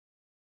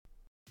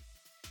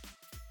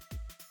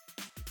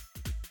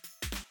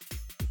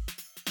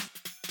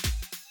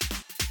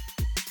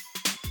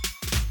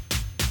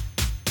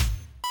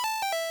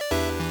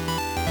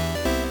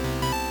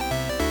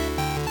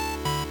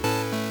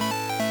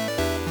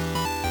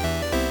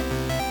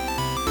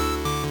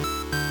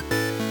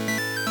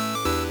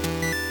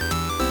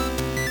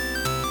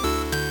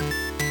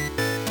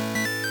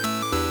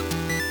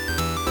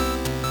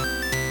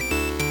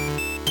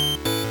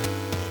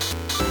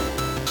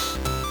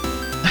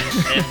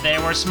If they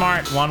were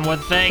smart, one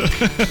would think.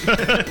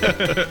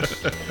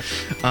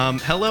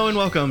 Hello and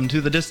welcome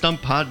to the Disc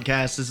Dump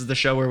Podcast. This is the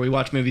show where we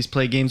watch movies,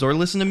 play games, or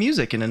listen to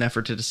music in an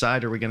effort to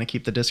decide, are we going to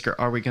keep the disc or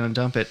are we going to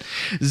dump it?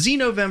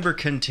 Xenovember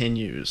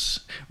continues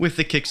with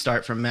the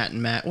kickstart from Matt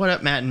and Matt. What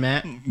up, Matt and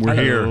Matt? We're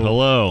here.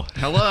 Hello.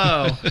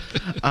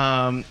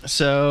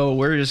 So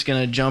we're just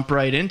going to jump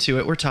right into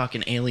it. We're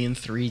talking Alien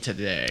 3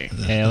 today.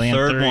 Alien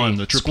Third 3. one,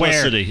 the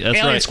triplicity. Squared. That's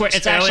Alien right. Squared.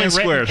 It's Alien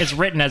actually Squared. It's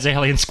written as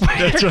Alien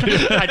Squared. That's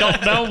right. I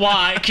don't know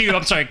why.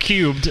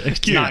 Cubed.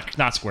 It's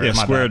not squared. Yeah,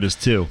 My squared bad. is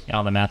 2.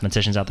 All the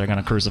mathematicians out there are going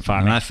to crucify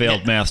And me. I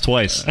failed math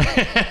twice.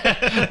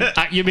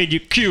 You mean you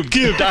cubed?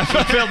 I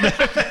failed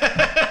math.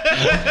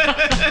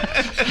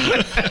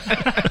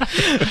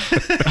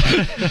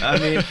 I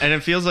mean, and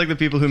it feels like the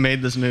people who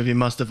made this movie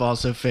must have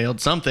also failed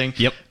something.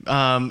 Yep.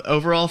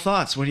 Overall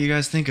thoughts. What do you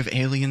guys think of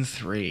Alien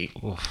 3?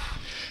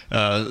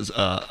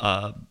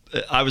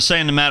 I was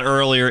saying to Matt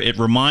earlier, it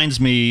reminds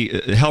me,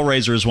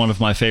 Hellraiser is one of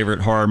my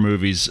favorite horror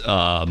movies,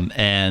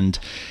 and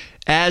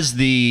as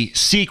the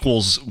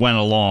sequels went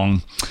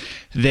along,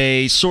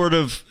 they sort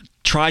of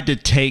tried to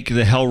take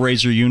the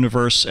Hellraiser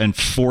universe and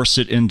force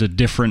it into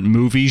different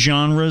movie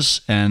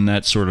genres, and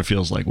that sort of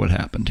feels like what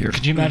happened here.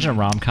 Could you imagine a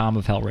rom-com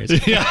of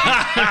Hellraiser? Yeah.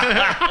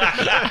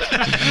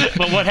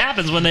 But what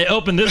happens when they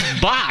open this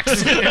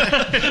box?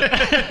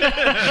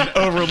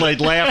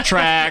 Overlaid laugh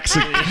tracks,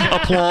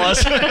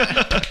 applause.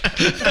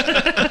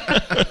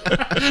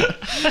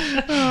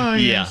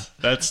 Yeah,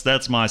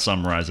 that's my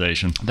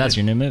summarization. That's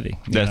your new movie.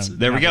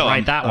 There we go.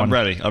 Write that one.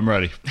 I'm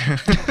ready.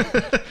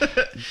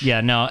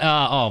 Yeah, no.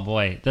 Oh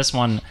boy, this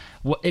one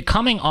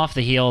coming off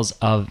the heels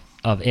of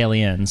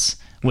Aliens,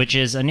 which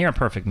is a near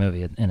perfect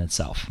movie in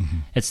itself. Mm-hmm.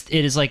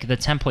 It is like the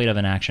template of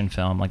an action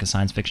film, like a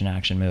science fiction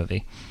action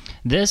movie.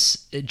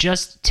 This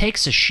just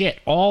takes a shit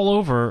all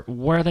over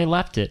where they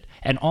left it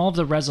and all of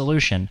the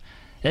resolution.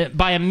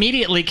 By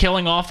immediately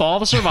killing off all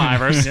the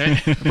survivors,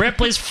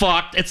 Ripley's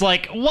fucked. It's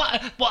like,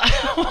 what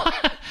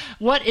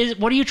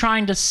are you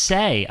trying to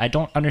say? I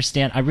don't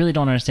understand. I really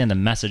don't understand the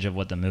message of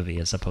what the movie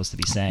is supposed to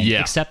be saying.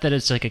 Yeah. Except that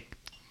it's like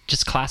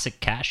just classic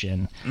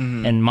cash-in,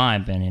 in my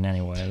opinion,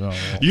 anyway.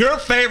 Your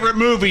favorite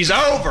movie's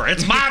over.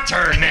 It's my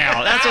turn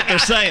now. That's what they're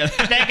saying.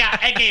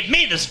 They gave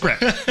me the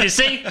script, you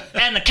see,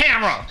 and the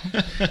camera.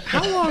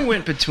 How long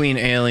went between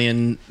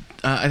Alien?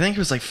 I think it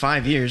was like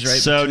 5 years, right?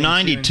 So Between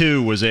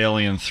 92 was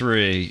Alien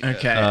 3.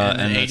 Okay, and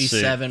then let's see.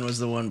 87 was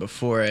the one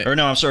before it. Or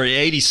no, I'm sorry,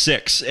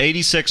 86.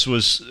 86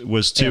 was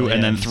 2,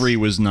 and then Aliens. 3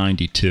 was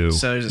 92.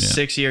 So there's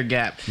a 6-year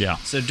gap. Yeah.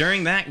 So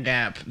during that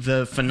gap,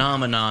 the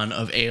phenomenon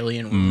of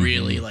Alien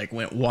really like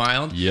went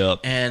wild. Yep.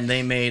 And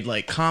they made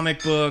like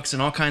comic books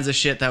and all kinds of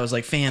shit that was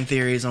like fan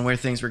theories on where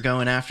things were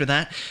going after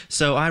that.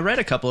 So I read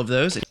a couple of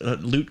those.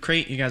 Loot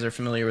Crate, you guys are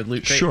familiar with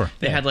Loot Crate? Sure.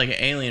 They had like an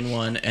Alien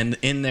one, and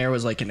in there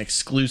was like an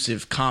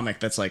exclusive comic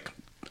that's like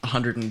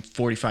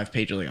 145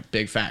 pages, like a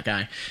big fat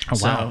guy. Oh,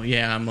 wow. So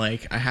yeah, I'm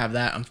like, I have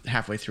that. I'm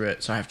halfway through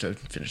it, so I have to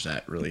finish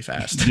that really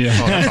fast. Yeah.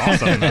 Oh,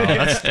 that's awesome, though.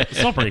 That's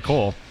still pretty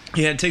cool.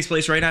 Yeah, it takes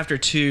place right after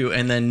 2,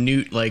 and then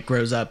Newt like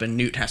grows up, and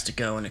Newt has to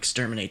go and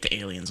exterminate the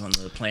aliens on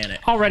the planet.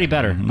 Already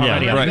better.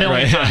 Already a right,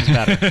 million right.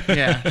 times better.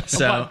 Yeah,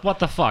 so What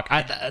the fuck?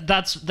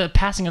 That's the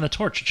passing of the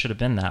torch. It should have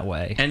been that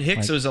way. and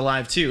Hicks was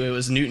alive too. It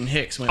was Newton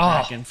Hicks went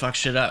back and fucked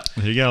shit up.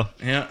 There you go.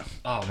 Yeah,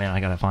 Oh man,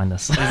 I gotta find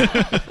this.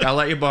 I'll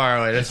let you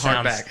borrow it. It's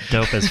Sounds hardback.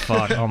 dope as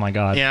fuck. Oh my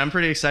god. Yeah, I'm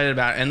pretty excited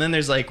about it. And then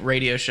there's like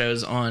radio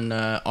shows on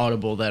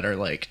Audible that are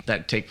like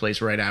that take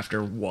place right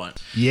after 1.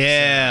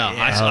 Yeah.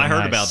 I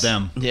heard nice. about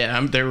them. Yeah,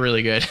 they're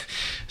really good.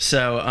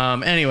 So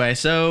anyway,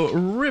 so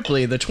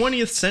Ripley, the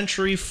 20th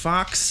Century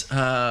Fox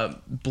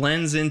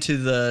blends into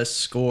the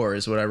score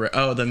is what I read.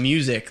 Oh, the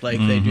music, like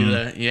they do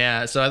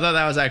the So I thought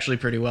that was actually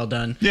pretty well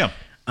done. Yeah.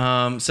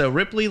 So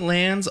Ripley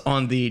lands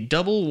on the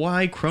double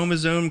Y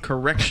chromosome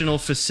correctional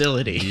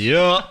facility.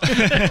 Yeah.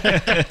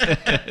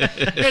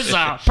 It's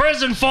a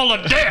prison full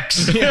of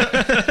dicks.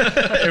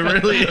 It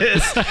really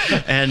is.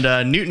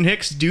 And Newton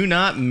Hicks do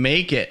not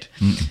make it.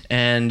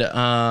 And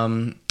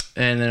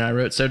then I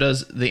wrote, so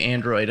does the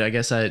android. I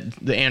guess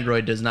the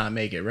android does not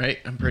make it, right?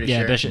 I'm pretty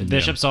Yeah, sure.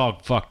 Bishop's all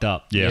fucked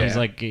up. Yeah. He's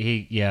like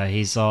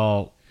he's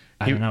all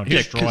I don't know,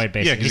 destroyed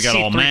basically. Yeah, because he got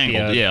all C-3PO.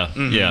 mangled. Yeah.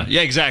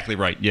 Yeah, exactly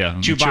right. Yeah.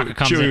 Chewbacca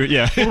comes in.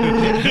 Yeah.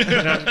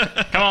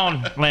 Come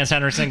on, Lance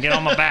Henriksen, get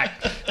on my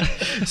back.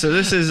 So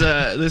this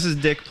is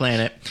Dick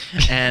Planet,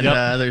 and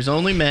there's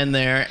only men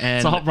there, and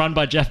It's all run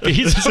by Jeff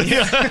Bezos.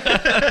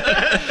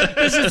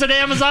 This is an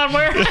Amazon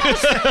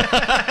warehouse.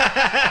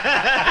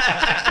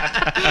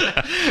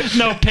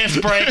 No piss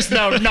breaks,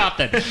 no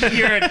nothing.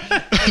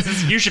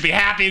 You should be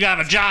happy you have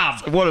a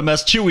job. What a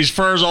mess. Chewie's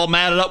fur's all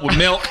matted up with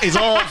milk. He's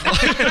all...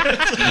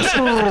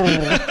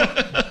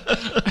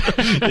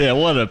 Yeah,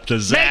 what a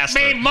disaster.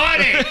 Make me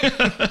money.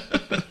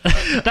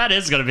 That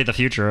is going to be the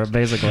future,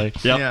 basically.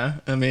 Yep. yeah,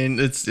 I mean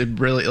it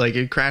really like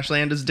it crash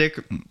land his Dick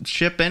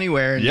ship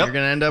anywhere, and Yep. you're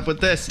gonna end up with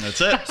this.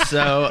 That's it.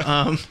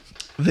 So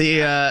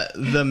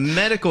The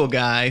medical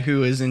guy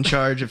who is in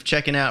charge of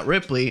checking out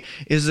Ripley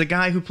is the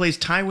guy who plays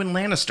Tywin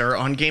Lannister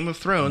on Game of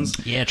Thrones.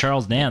 Yeah,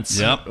 Charles Dance.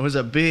 Yep. It was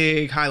a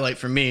big highlight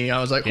for me.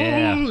 I was like,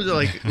 Yeah. oh,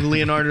 like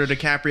Leonardo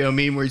DiCaprio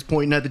meme where he's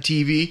pointing at the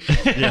TV.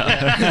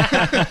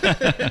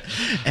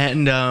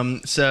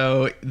 And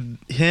so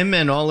him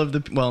and all of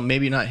the, well,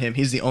 maybe not him,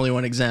 he's the only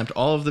one exempt.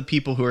 All of the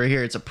people who are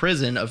here, it's a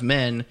prison of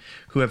men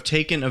who have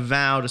taken a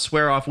vow to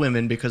swear off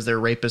women because they're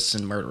rapists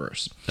and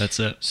murderers. That's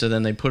it. So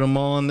then they put them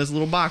all in this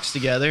little box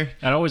together.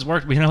 That always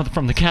worked. We know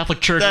from the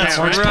Catholic Church. That's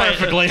That works right.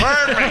 perfectly.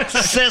 Perfect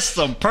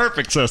system.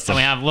 Perfect So system.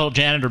 we have little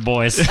janitor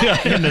boys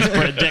in this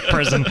dick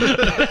prison.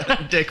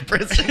 Dick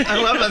prison. I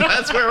love that.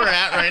 That's where we're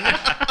at right now.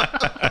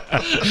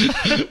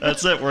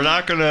 That's it. We're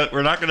not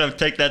gonna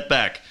take that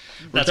back.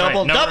 We're That's right.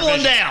 No doubling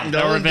revision. down.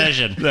 No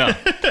revision. Yeah.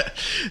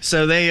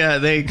 So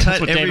they cut That's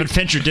what every. David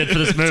Fincher did for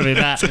this movie,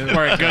 Matt.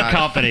 We're a good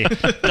company.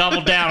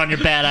 Double down on your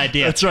bad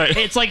idea. That's right.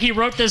 It's like he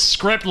wrote this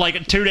script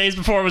like 2 days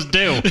before it was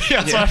due.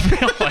 Yeah. So I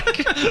feel like,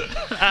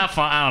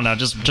 fine. I don't know.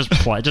 Just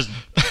play. Just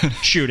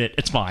shoot it.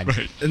 It's fine.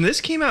 And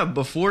this came out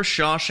before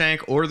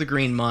Shawshank or The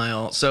Green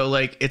Mile, so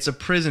like it's a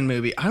prison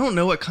movie. I don't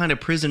know what kind of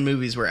prison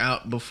movies were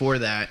out before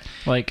that.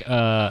 Like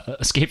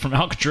Escape from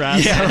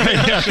Alcatraz. Yeah,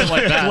 right. Yeah. Something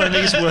like that. One of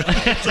these were.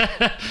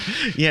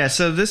 Yeah,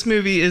 so this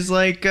movie is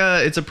like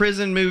it's a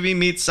prison movie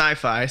meets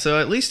sci-fi. So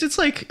at least it's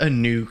like a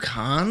new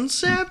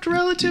concept,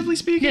 relatively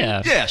speaking.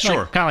 Yeah. Yeah,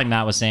 sure. Kind of like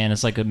Matt was saying,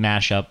 it's like a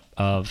mashup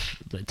of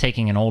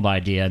taking an old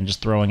idea and just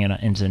throwing it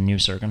into new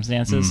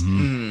circumstances.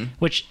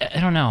 Which,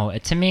 I don't know.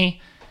 To me,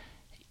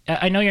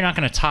 I know you're not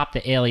going to top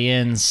the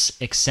Aliens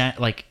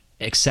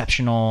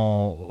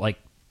exceptional like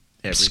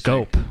Everything.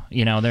 scope.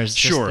 You know, there's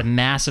just Sure. a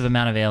massive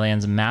amount of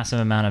aliens, a massive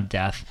amount of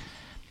death.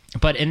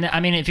 But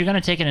if you're going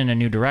to take it in a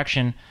new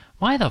direction,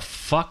 why the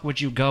fuck would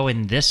you go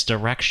in this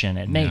direction?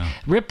 It may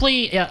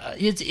Ripley.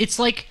 It's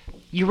like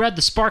you read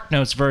the Spark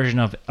Notes version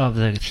of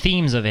the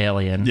themes of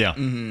Alien. Yeah.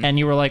 And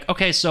you were like,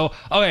 so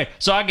I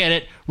get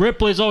it.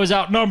 Ripley's always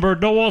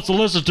outnumbered. No one wants to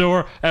listen to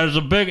her. And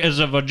it's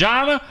a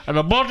vagina and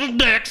a bunch of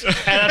dicks. And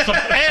there's some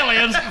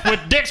aliens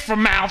with dicks for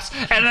mouths.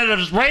 And then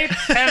there's rape.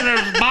 And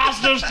there's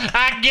monsters.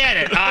 I get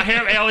it. I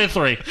hear Alien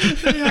 3.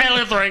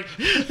 Alien 3.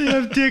 They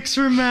have dicks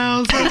for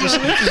mouths.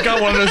 Just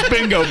got one of those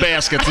bingo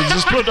baskets and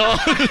just put on,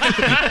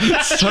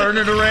 turn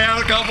it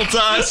around a couple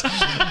times.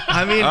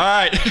 I mean, All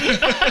right.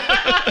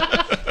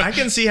 I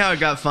can see how it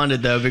got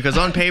funded though, because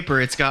on paper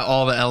it's got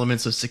all the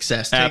elements of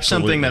success. Take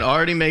Absolutely. something that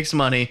already makes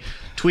money,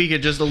 tweak it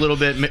just a little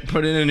bit,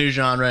 put in a new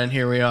genre, and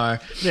here we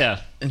are. Yeah.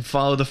 And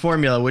follow the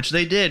formula, which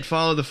they did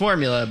follow the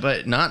formula,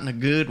 but not in a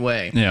good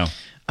way. Yeah.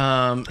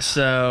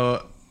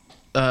 So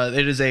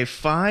it is a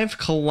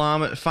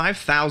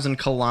 5,000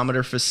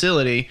 kilometer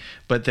facility,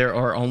 but there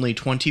are only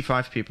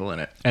 25 people in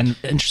it. And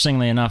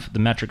interestingly enough, the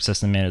metric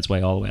system made its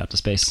way all the way out to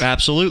space.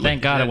 Absolutely.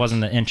 Thank God it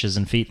wasn't the inches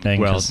and feet thing.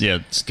 Well, 'cause yeah,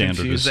 standard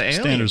Confuse is the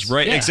aliens. standards,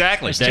 right? Yeah.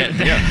 Exactly. They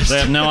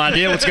have no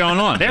idea what's going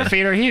on. their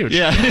feet are huge.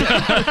 Yeah.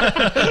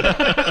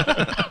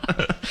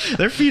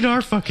 Their feet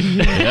are fucking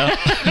huge. Yeah.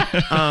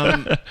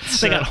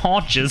 They got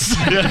haunches.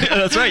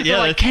 That's right. They're Yeah.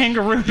 like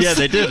kangaroos. Yeah,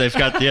 they do. They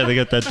got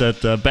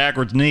that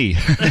backwards knee.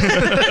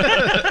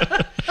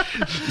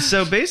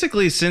 So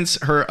basically, since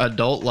her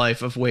adult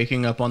life of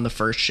waking up on the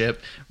first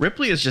ship,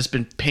 Ripley has just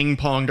been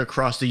ping-ponged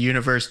across the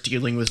universe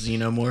dealing with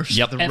xenomorphs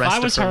Yep. the If rest I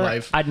was of her her,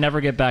 life. I'd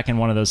never get back in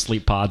one of those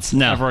sleep pods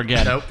No. ever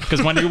again. Nope.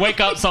 Because when you wake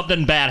up,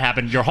 something bad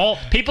happened. Your whole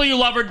people you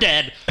love are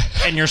dead,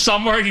 and you're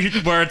somewhere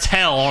where it's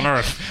hell on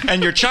Earth.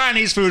 And your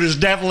Chinese food has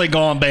definitely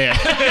gone bad.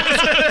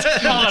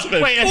 Hold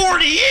on, wait,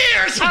 40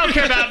 years. I don't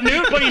care about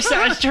Newt. What do you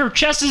say? Her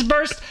chest is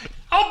burst.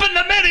 Open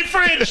the mini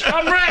fridge.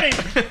 I'm ready.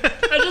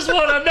 I just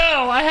want to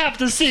know. I have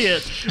to see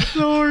it.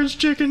 The orange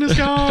chicken is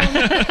gone.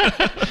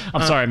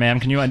 I'm sorry,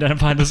 ma'am. Can you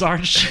identify this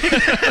orange?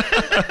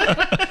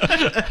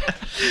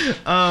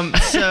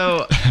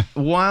 So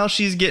while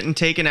she's getting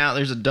taken out,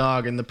 there's a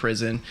dog in the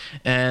prison,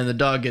 and the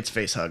dog gets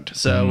face hugged.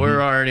 So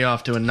we're already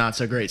off to a not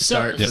so great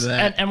start for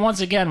that. And once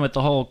again, with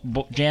the whole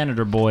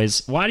janitor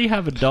boys, why do you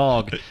have a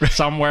dog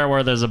somewhere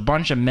where there's a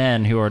bunch of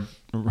men who are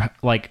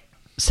like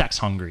sex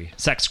hungry,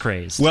 sex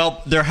crazed?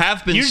 Well, there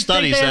have been You think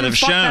studies they that would have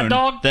fuck that shown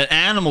dog? that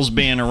animals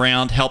being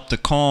around help to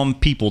calm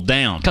people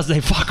down. Because they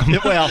fuck them.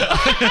 Well,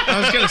 I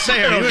was gonna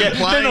say, are you they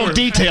implying don't we're-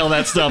 detail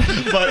that stuff,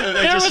 but they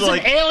There just was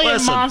like an alien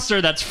listen.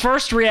 monster that's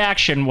first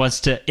reaction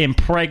was to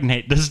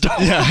impregnate this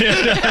dog. You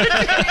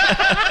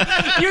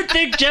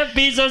think Jeff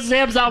Bezos and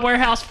Amazon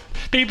warehouse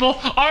people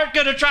aren't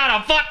going to try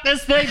to fuck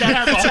this thing that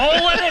has a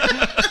hole in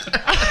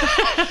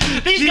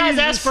it? These guys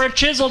ask for a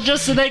chisel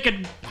just so they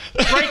can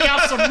break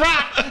out some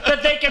rock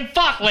that they can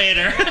fuck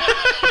later.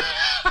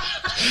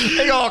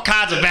 They got all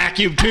kinds of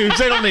vacuum tubes.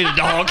 They don't need a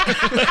dog.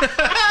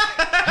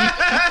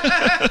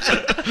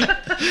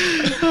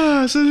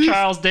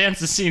 Charles Dance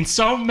has seen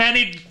so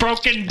many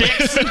broken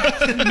dicks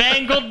and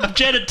mangled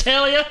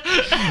genitalia.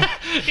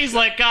 He's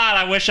like, God,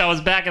 I wish I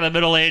was back in the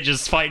Middle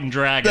Ages fighting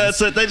dragons.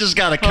 That's it. They just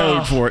got a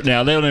code for it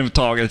now. They don't even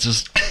talk.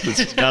 It's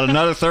got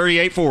another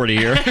 3840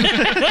 here.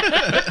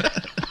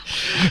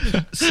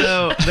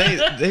 So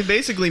they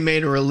basically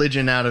made a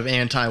religion out of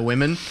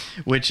anti-women,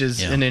 which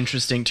is an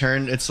interesting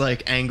turn. It's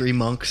like angry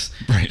monks,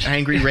 Right.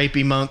 angry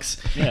rapey monks.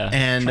 Yeah.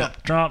 And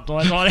Trump, do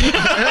I want it?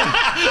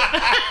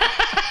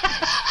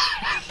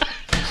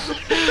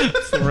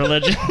 It's the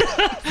religion.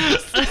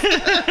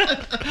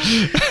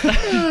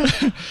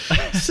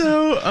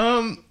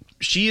 so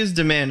she is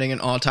demanding an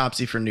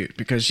autopsy for Newt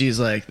because she's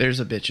like, there's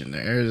a bitch in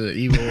there. There's an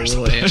evil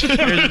little bitch.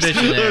 There's a bitch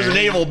in there. There's an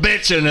evil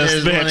bitch in this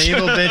There's one bitch.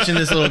 evil bitch in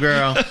this little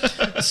girl.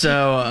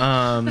 So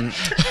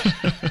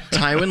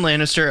Tywin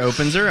Lannister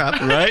opens her up.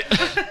 Right?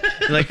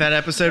 Like that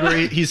episode where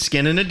he's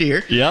skinning a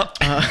deer. Yep.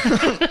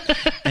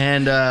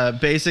 And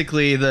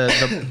basically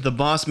the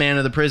boss man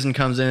of the prison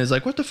comes in and is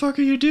like, what the fuck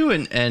are you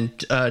doing? And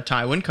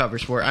Tywin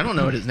covers for her. I don't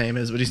know what his name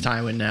is, but he's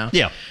Tywin now.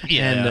 Yeah.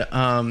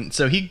 And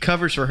so he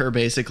covers for her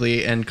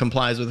basically and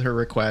complies with her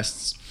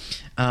requests.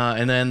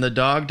 And then the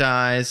dog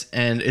dies,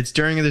 and it's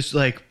during this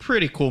like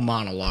pretty cool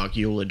monologue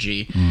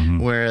eulogy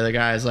where the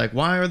guy's like,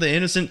 why are the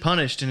innocent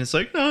punished? And it's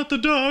like, not the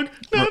dog,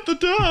 not the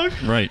dog.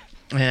 Right.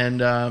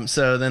 And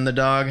so then the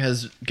dog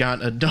has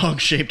got a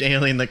dog-shaped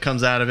alien that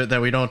comes out of it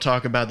that we don't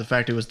talk about the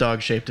fact it was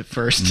dog-shaped at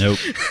first. Nope.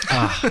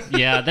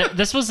 Yeah,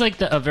 this was like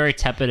a very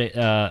tepid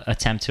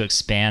attempt to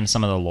expand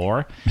some of the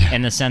lore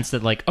in the sense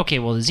that, like, okay,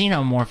 well, the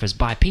xenomorph is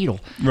bipedal.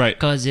 Right.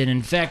 Because it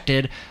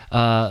infected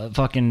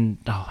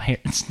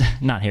it's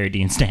not Harry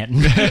Dean Stanton.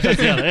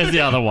 It's the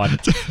other one.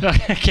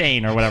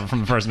 Kane or whatever from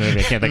the first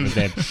movie. I can't think of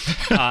his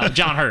name.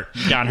 John Hurt.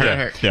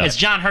 Yeah. It's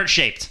John Hurt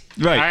shaped.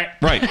 Right.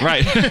 All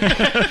Right.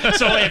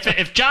 So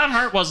if John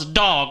Hurt was a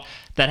dog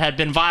that had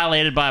been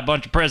violated by a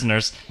bunch of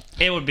prisoners,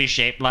 it would be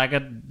shaped like a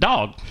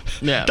dog.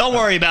 Yeah. Don't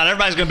worry about it.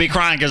 Everybody's going to be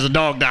crying because the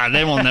dog died.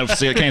 They won't know.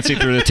 Can't see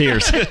through the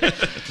tears.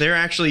 There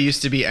actually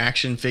used to be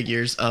action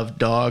figures of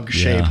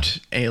dog-shaped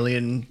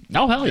alien.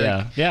 Oh, hell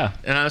yeah. Yeah.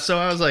 And so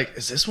I was like,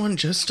 is this one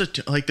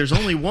just like, there's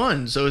only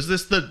one. So is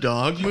this the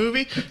dog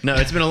movie? No,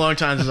 it's been a long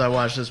time since I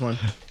watched this one.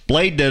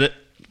 Blade did it.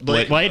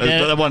 Blade did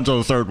it. That wasn't until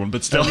the third one,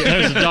 but still.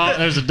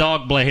 There's a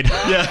dog blade.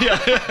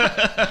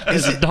 Yeah.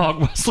 There's a dog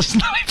Wesley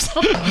Snipes.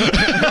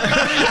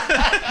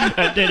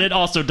 And it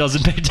also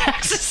doesn't pay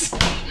taxes.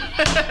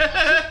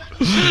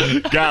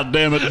 God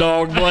damn it,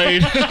 dog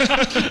blade.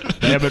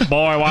 Damn it,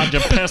 boy, why'd you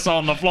piss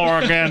on the floor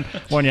again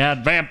when you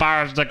had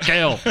vampires to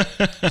kill?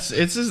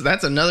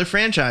 That's another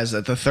franchise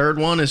that the third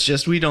one is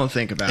just, we don't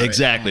think about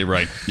Exactly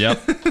right.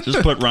 Yep.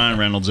 Just put Ryan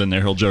Reynolds in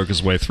there. He'll joke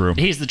his way through.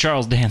 He's the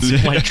Charles Dance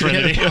of White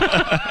Trinity. it.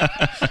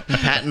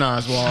 Patton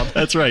Oswalt.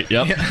 That's right.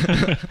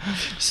 Yep.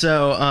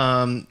 So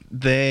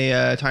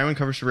Tywin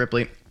covers for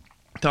Ripley.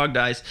 Dog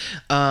dies.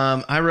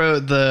 I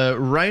wrote the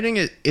writing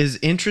is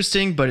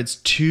interesting, but it's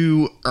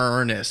too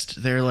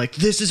earnest. They're like,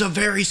 this is a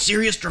very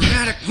serious,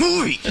 dramatic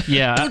movie.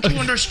 Yeah. Don't you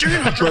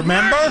understand how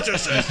dramatic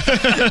this is?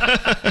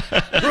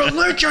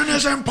 Religion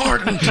is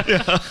important.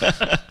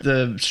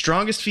 The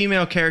strongest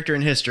female character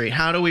in history.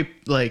 How do we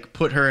like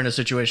put her in a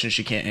situation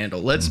she can't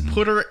handle? Let's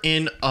put her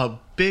in a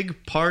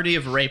big party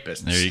of rapists.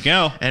 There you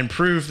go. And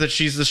prove that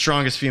she's the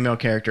strongest female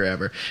character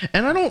ever.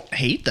 And I don't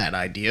hate that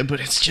idea,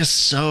 but it's just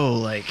so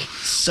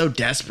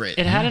desperate.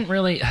 It hadn't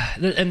really,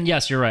 and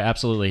yes, you're right,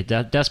 absolutely.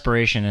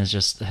 Desperation is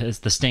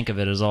the stink of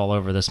it is all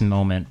over this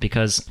moment,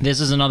 because this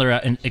is another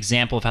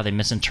example of how they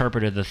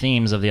misinterpreted the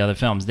themes of the other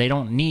films. They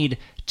don't need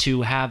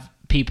to have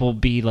people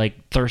be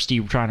like thirsty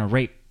trying to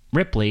rape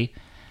Ripley.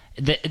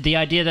 The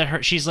idea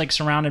that she's like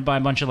surrounded by a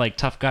bunch of like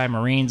tough guy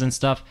Marines and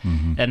stuff,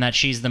 and that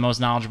she's the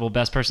most knowledgeable,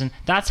 best person.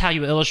 That's how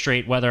you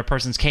illustrate whether a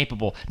person's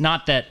capable.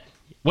 Not that,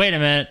 wait a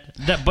minute,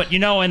 but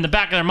in the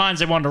back of their minds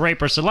they wanted to rape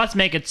her, so let's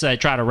make it say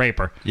try to rape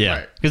her. Yeah.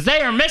 Right. Because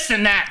they are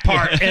missing that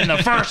part in the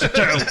first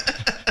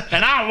two.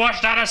 And I wish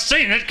I'd have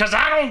seen it because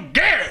I don't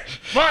get it.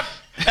 What?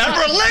 And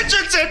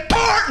religion's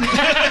important.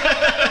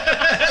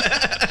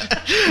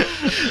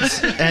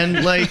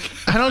 And like,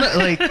 I don't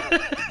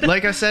know,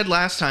 like I said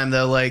last time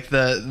though, like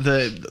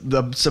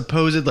the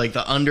supposed like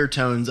the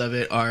undertones of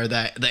it are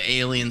that the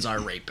aliens are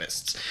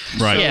rapists.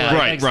 Right. Yeah,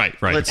 Right.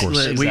 Of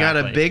course. We got a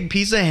Exactly. big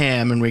piece of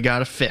ham and we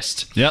got a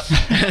fist. Yep.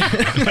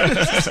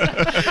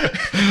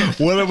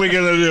 What are we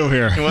gonna do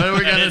here? What are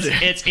we gonna And do?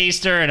 it's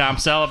Easter and I'm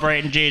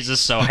celebrating Jesus,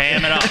 so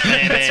ham it up,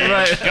 baby.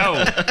 That's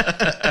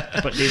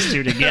Go. Put these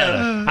two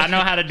together. I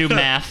know how to do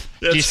math.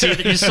 You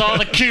saw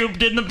the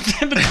cube in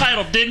the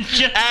title, didn't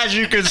you? As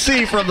you can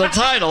see from the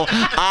title,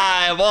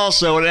 I am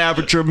also an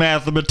amateur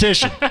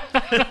mathematician.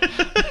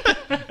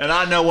 And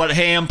I know what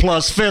ham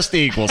plus fist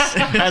equals.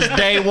 That's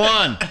day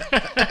one.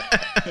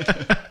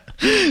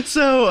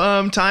 So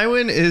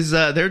Tywin is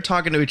they're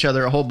talking to each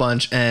other a whole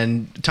bunch,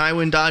 and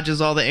Tywin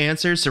dodges all the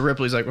answers. So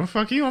Ripley's like, well,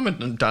 fuck you, I'm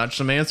gonna dodge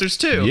some answers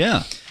too.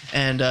 Yeah.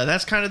 And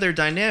that's kind of their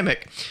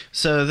dynamic.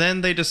 So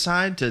then they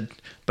decide to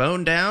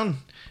bone down.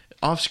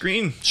 off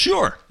screen.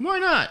 Sure. Why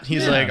not?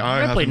 He's Yeah, like, I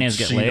Ripley haven't needs to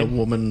get seen a laid.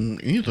 woman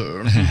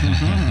either.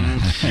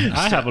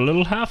 I have a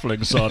little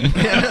halfling son.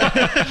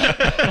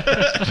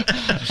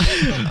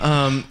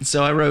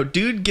 So I wrote,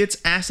 dude gets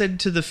acid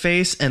to the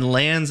face and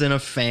lands in a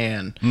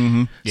fan.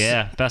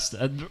 Yeah, best.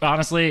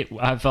 Honestly,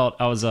 I felt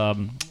I was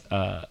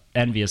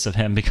envious of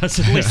him because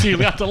at least he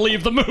got to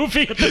leave the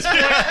movie at this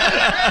point.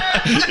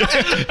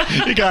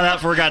 He got out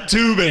for got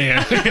two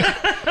man.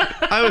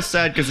 I was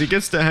sad because he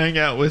gets to hang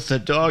out with the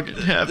dog in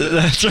heaven.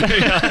 That's right.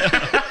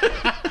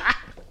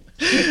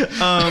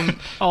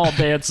 All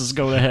dances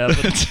go to heaven.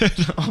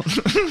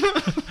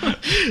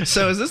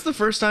 So is this the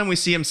first time we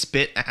see him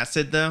spit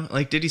acid, though?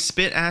 Like, did he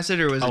spit acid,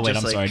 or was Oh it wait,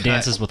 just I'm like sorry. cut?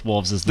 Dances with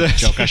Wolves is the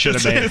joke I should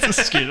have made.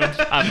 Excuse me.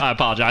 I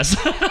apologize.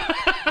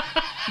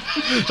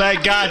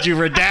 Thank God you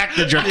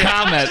redacted your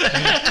comment.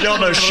 You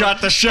almost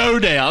shut the show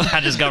down. I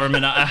just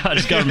government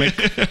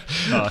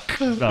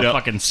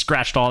fucking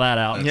scratched all that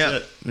out. Yeah,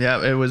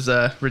 it was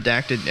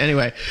redacted.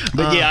 Anyway,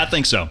 But yeah, I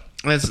think so.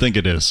 I think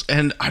it is.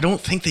 and I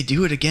don't think they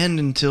do it again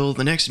until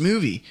the next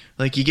movie.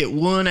 Like, you get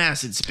one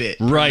acid spit.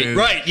 per Right, movie.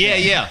 right.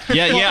 Yeah.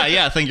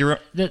 I think you're right.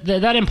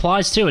 That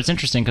implies too. It's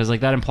interesting because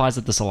like that implies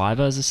that the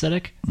saliva is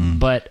acidic.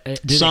 But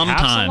do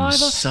Sometimes.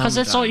 because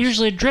it's all Sometimes.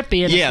 usually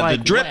drippy. And Yeah, it's like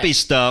the drippy wet.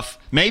 stuff.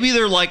 Maybe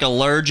they're like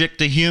allergic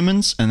to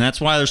humans, and that's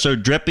why they're so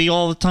drippy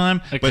all the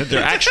time. It But could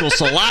their be. actual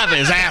saliva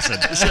is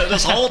acid. So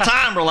this whole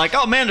time we're like,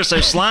 oh man, they're so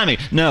slimy.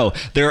 No,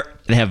 they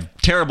have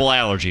terrible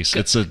allergies.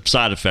 It's a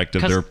side effect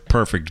of 'Cause- their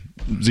perfect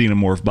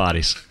xenomorph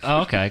bodies.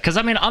 Oh, okay, because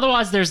I mean,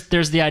 otherwise there's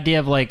the idea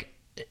of like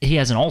he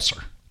has an ulcer.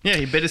 Yeah,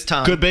 he bit his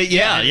tongue. Could be.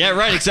 Yeah,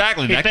 right,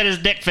 exactly. He That- bit his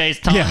dick face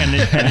tongue and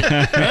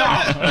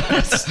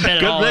spit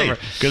it all be. over.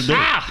 Could be.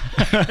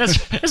 Ah,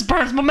 this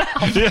burns my mouth.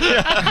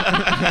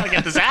 I gotta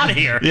get this out of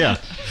here. Yeah,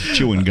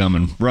 chewing gum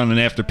and running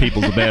after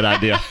people's a bad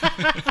idea.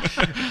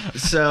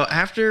 So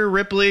after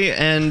Ripley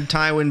and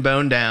Tywin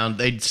bone down,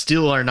 they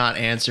still are not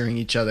answering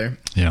each other.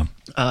 Yeah,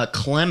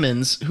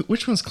 Clemens,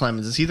 which one's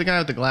Clemens? Is he the guy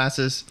with the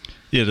glasses?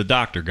 yeah, the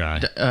doctor guy.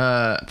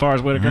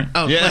 Forrest Whitaker.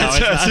 Oh, Yeah, Clemens.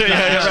 that's-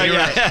 yeah, right, You're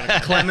yeah.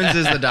 right. Clemens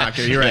is the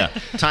doctor. You're right.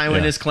 Yeah.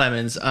 Tywin Yeah. is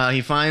Clemens.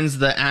 He finds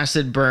the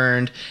acid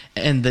burned,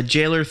 and the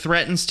jailer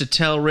threatens to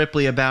tell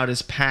Ripley about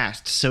his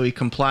past, so he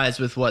complies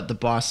with what the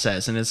boss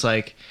says. And it's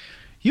like,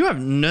 you're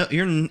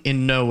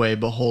in no way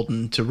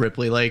beholden to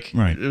Ripley. Like,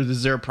 Right.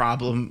 is there a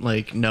problem?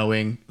 Like,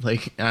 knowing?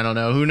 Like, I don't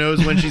know. Who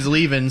knows when she's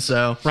leaving?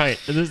 So. Right.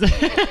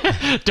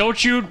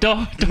 Don't you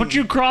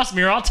cross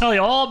me, or I'll tell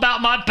you all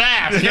about my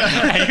past.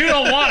 And you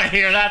don't want to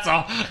hear. That's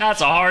a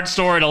hard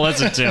story to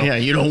listen to. Yeah,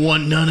 you don't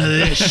want none of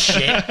this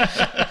shit.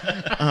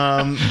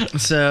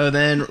 So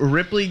then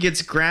Ripley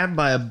gets grabbed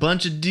by a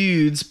bunch of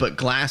dudes, but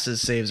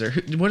Glasses saves her.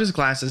 What is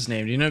Glasses'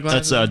 name? Do you know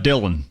Glasses? That's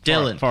Dylan.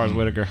 Dylan. Forrest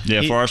Whitaker.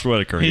 Yeah, Forrest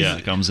Whitaker. he's- Yeah,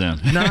 comes in.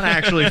 Not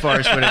actually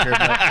Forrest Whitaker,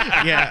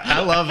 but yeah, I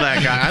love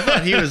that guy. I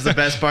thought he was the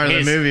best part of the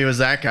He's- movie was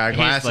that guy, He's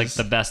Glasses. like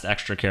the best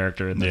extra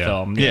character in the Yeah.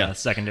 film. Yeah.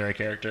 Secondary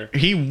character.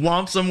 He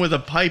whomps them with a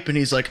pipe, and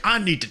he's like, I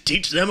need to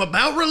teach them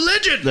about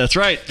religion. That's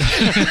right.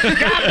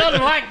 God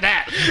doesn't like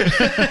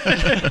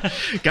that.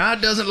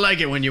 God doesn't like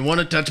it when you want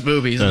to touch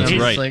boobies. And That's I'm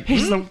just right. like,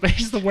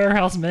 He's the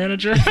warehouse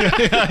manager. He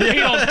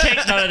don't take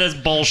none of this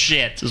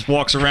bullshit. Just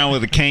walks around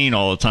with a cane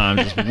all the time,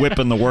 just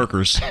whipping the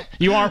workers.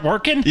 You aren't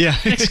working? Yeah.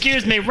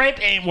 Excuse me, rape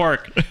ain't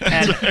work.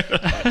 And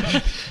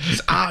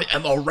I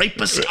am a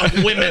rapist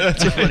of women.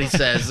 That's what he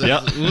says.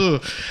 Yep.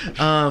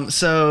 Ugh.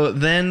 So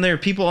then there are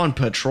people on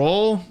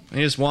patrol.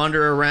 They just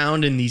wander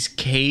around in these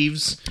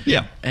caves.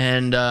 Yeah.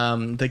 And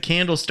the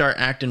candles start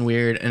acting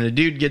weird, and a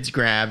dude gets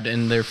grabbed,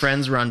 and their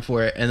friends run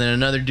for it, and then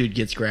another dude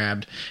gets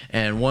grabbed,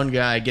 and one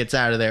guy gets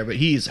out of there, but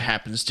he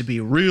happens to be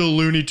a real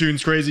Looney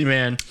Tunes crazy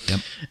man.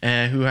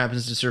 Yep. Who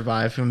happens to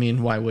survive. I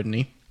mean, why wouldn't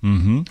he?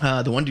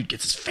 Mm-hmm. The one dude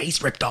gets his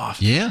face ripped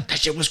off. Yeah. That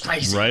shit was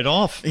crazy. Right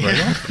off. Right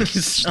off.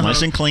 It's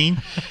nice and clean.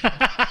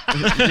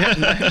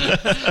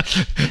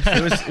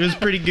 It was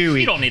pretty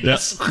gooey. you don't need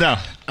this. No.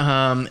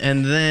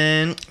 And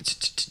then,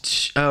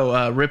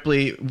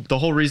 Ripley, the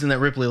whole reason that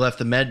Ripley left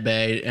the med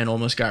bay and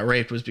almost got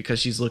raped was because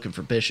she's looking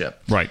for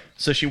Bishop. Right.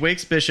 So she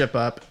wakes Bishop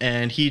up,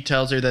 and he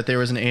tells her that there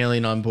was an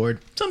alien on board.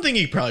 Something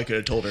he probably could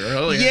have told her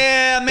earlier.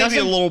 Yeah, maybe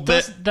a little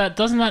bit.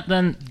 Doesn't that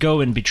then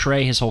go and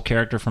betray his whole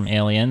character from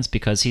Aliens,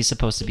 because he's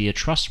supposed to be a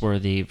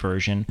trustworthy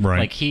version. Right.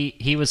 Like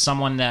he was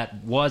someone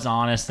that was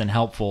honest and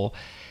helpful.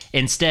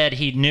 Instead,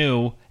 he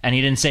knew and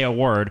he didn't say a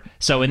word.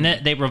 So in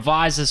that, they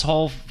revised his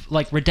whole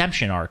like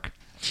redemption arc.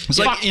 It's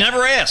like, you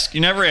never asked. You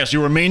never asked.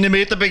 You were mean to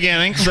me at the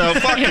beginning, so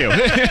fuck you.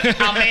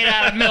 I'm made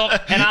out of milk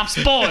and I'm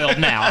spoiled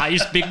now. I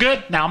used to be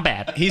good, now I'm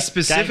bad. He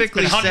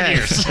specifically It's been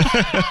 100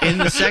 says in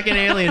the second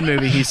Alien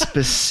movie, he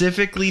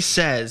specifically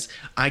says,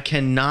 I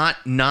cannot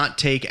not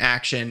take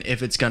action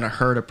if it's going to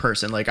hurt a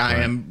person. Like, I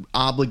am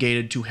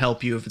obligated to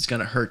help you if it's going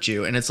to hurt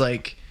you. And it's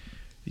like,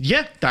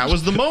 yeah, that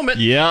was the moment.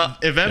 Yeah,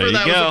 If ever there you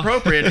that go. was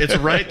appropriate, it's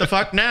right the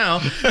fuck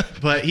now.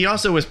 But he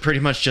also was pretty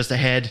much just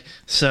ahead.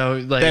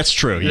 So, like, That's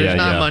true. There's Yeah,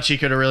 not yeah. much he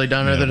could have really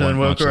done other than wasn't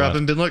woke much her up left.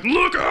 and been like,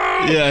 look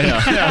out! Yeah,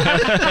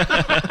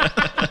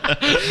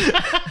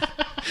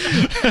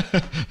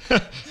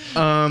 yeah.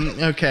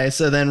 Okay,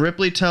 so then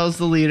Ripley tells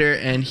the leader,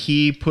 and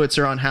he puts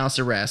her on house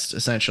arrest,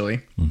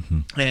 essentially.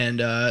 And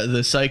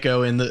the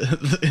psycho in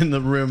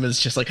the room is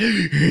just like,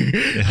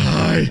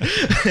 hi.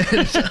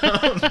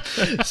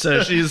 And,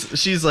 so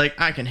she's like,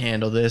 I can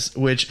handle this.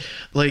 Which,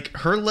 like,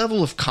 her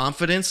level of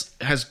confidence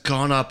has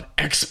gone up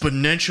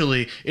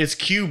exponentially. It's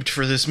cubed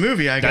for this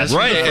movie, I guess.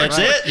 Right, that's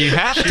it. You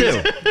have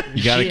to.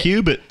 You got to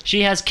cube it.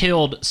 She has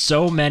killed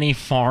so many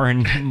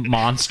foreign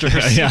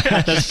monsters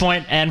at this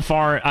point, and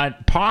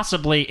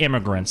possibly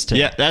immigrants too.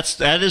 Yeah,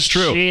 that is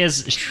true.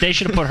 They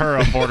should have put her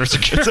on border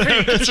security.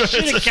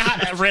 Should have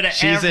got rid of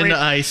She's into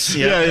ice.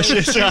 Yeah,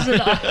 She's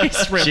into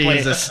ice. Ripley,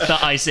 Jesus. the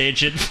ice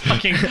agent,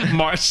 fucking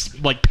Mars,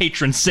 like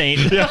patron saint.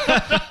 In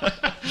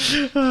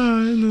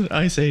the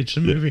Ice Age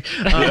movie.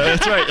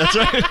 That's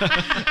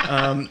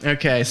right.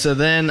 Okay, so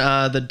then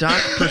the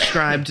doc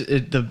prescribed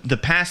the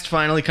past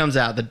finally comes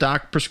out. The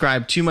doc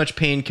prescribed too much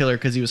painkiller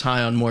because he was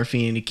high on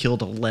morphine and he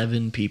killed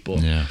 11 people.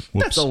 Yeah,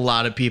 That's a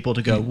lot of people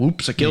to go.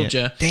 Whoops, I killed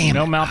you. Damn,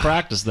 no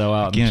malpractice though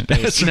out in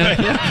space. That's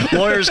right.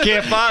 Lawyers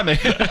can't find me.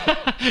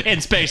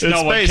 In space,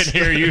 no one can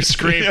hear you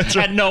scream,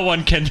 and no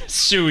one can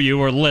sue you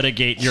or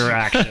litigate your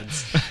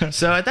actions.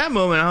 So at that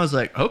moment, I was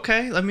like,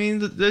 okay, I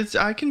mean,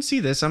 I can see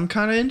this. I'm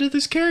kind of into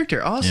this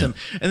character. Awesome.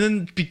 Yeah. And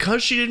then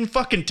because she didn't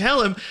fucking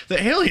tell him,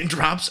 the alien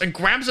drops and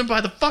grabs him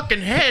by the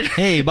fucking head.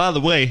 Hey, by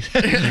the way.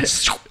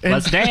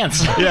 Let's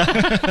dance.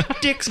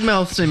 Dicks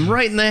melts him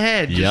right in the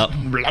head. Yep.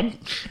 Right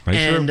Right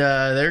and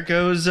there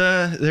goes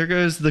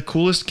the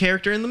coolest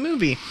character in the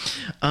movie.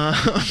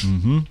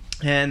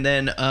 And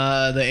then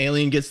the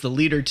alien gets the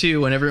leader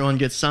too, and everyone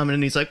gets summoned,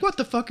 and he's like, "What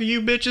the fuck are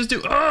you bitches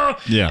doing?" Oh!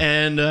 Yeah.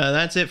 And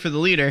that's it for the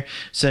leader.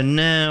 So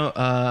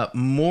now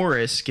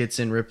Morris gets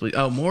in Ripley.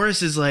 Oh,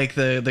 Morris is like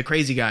the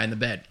crazy guy in the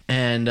bed,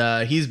 and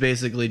he's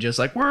basically just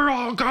like, "We're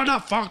all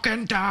gonna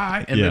fucking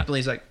die," and Yeah.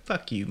 Ripley's like,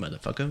 "Fuck you,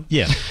 motherfucker."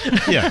 Yeah.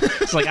 Yeah.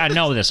 It's like, I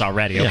know this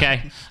already,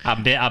 okay?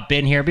 I've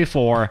been here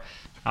before.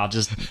 You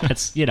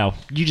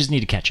just need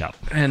to catch up.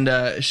 And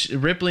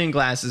Ripley and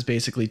Glasses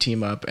basically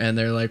team up, and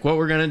they're like, what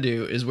we're going to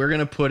do is we're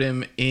going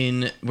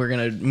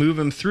to move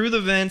him through the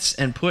vents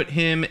and put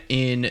him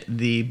in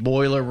the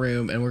boiler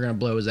room, and we're going to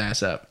blow his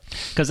ass up.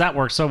 Because that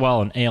works so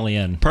well in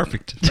Alien.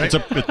 Perfect. It's a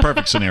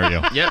perfect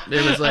scenario. Yep,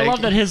 it was like... I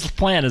love that his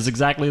plan is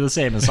exactly the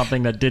same as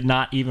something that did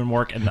not even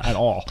work at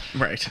all.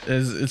 Right.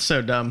 It's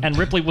so dumb. And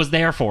Ripley was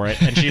there for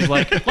it, and she's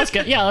like,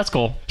 that's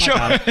cool. I Sure.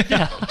 got it.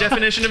 Yeah.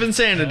 Definition of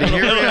insanity.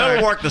 Here we It'll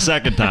are. work the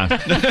second time.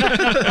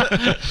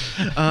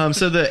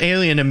 So the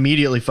alien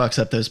immediately fucks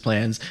up those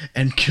plans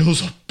and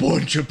kills a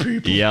bunch of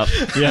people. Yep.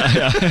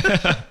 Yeah.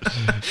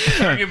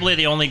 Arguably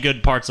the only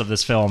good parts of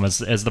this film is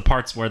the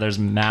parts where there's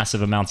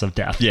massive amounts of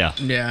death. Yeah.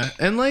 Yeah,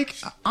 and like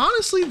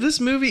honestly, this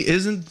movie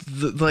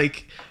isn't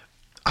like.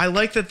 I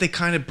like that they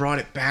kind of brought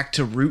it back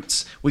to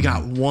roots. We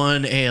got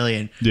one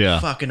alien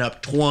fucking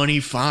up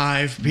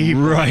 25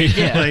 people. Right.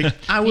 Yeah. Like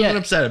I wasn't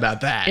upset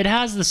about that. It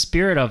has the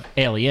spirit of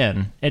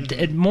Alien.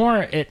 It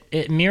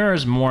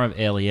mirrors more of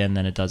Alien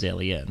than it does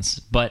Aliens,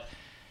 but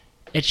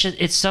such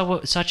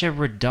a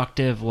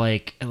reductive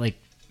like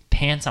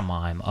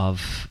pantomime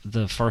of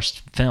the first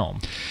film.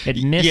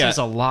 It misses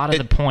a lot of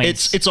the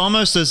points. It's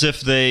almost as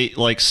if they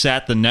like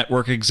sat the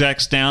network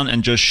execs down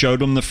and just showed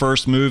them the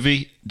first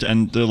movie,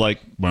 and they're like,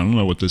 well, I don't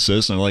know what this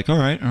is. And they're like, all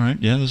right,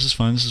 yeah, this is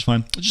fine.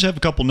 I just have a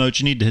couple notes.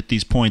 You need to hit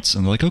these points.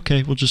 And they're like,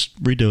 okay, we'll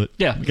just redo it.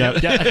 Yeah.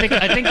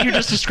 I think you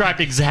just described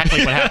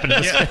exactly what happened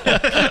to this film.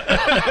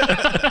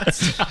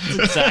 That's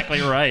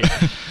exactly right.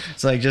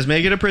 It's like, just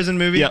make it a prison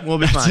movie. We'll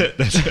be fine.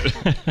 That's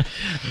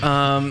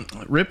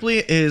it. Ripley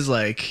is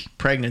like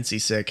pregnancy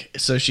sick,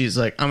 so she's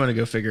like, I'm gonna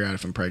go figure out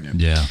if I'm pregnant.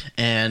 Yeah.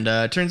 And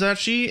turns out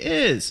she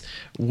is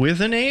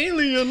with an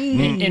alien.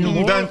 In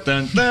lore- Dun,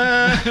 dun,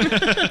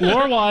 dun.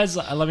 Lore-wise,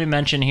 let me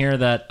mention here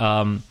that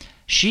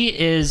she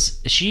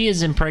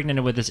is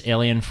impregnated with this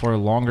alien for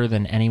longer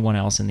than anyone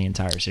else in the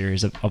entire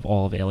series of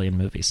all of Alien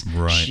movies.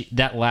 Right.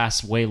 That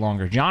lasts way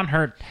longer. John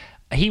Hurt,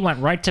 he went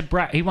right to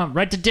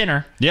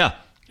dinner. Yeah.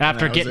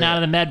 After That was getting it. out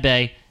of the med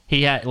bay.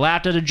 He had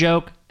laughed at a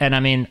joke, and I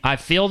mean, I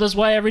feel this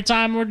way every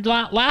time we're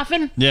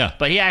laughing. Yeah.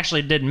 But he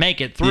actually didn't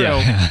make it through,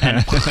 Yeah. and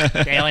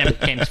the alien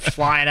came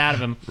flying out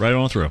of him. Right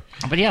on through.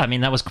 But yeah, I mean,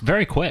 that was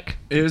very quick.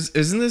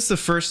 Isn't this the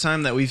first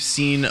time that we've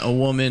seen a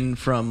woman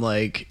from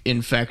like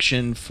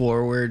infection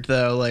forward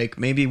though? Like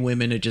maybe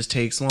women, it just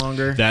takes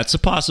longer. That's a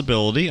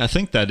possibility. I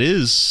think that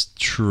is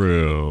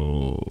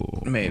true.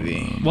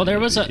 Maybe. Well, there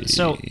was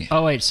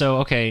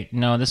okay,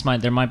 no,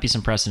 there might be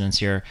some precedence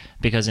here,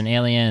 because in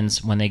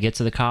Aliens, when they get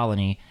to the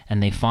colony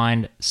and they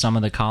find some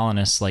of the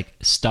colonists like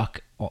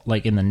stuck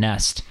like in the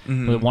nest,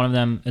 but one of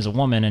them is a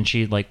woman, and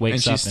she like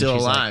wakes And up she's still and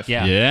she's alive. Like,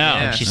 yeah, Yeah.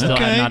 and she's still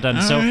Okay. not done.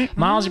 All So right.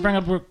 Miles, you bring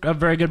up a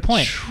very good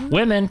point.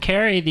 Women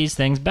carry these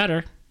things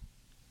better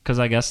because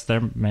I guess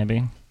they're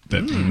maybe.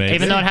 Maybe.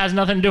 Even though it has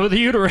nothing to do with the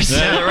uterus.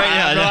 Yeah, right,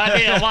 yeah. I have no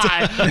idea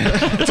why.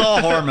 It's all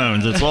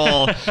hormones. It's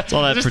all that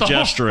Just the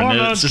progesterone.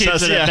 hormones It's keeps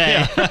just- it at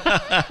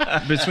yeah,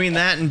 bay. Between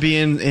that and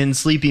being in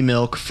sleepy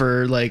milk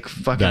for like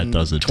fucking That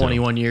does it, too.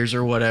 21 years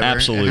or whatever.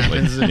 Absolutely.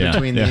 Happens in Yeah,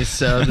 between yeah. these.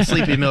 So the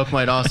sleepy milk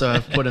might also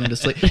have put him to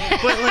sleep.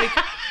 But like,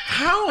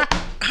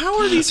 How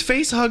are these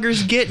face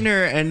huggers getting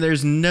her? And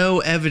there's no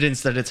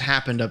evidence that it's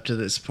happened up to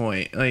this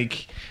point.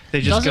 Like they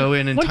just go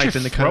in and Wouldn't type your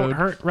in the throat code.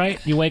 hurt, right?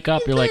 You wake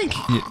up, you're like,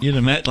 You'd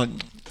imagine like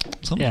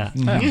something. yeah.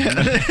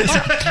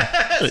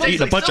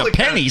 Eating a bunch of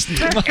pennies.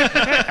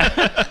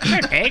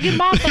 Egg in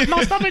my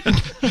stomach.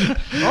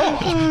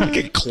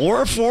 Get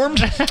chloroformed.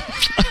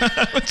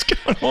 What's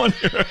going on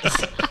here?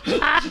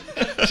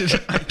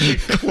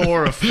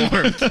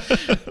 Chloroformed.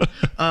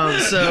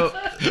 So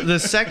the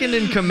second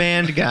in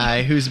command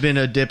guy, who's been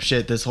a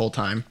dipshit this whole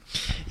time,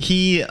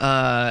 he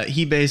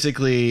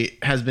basically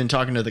has been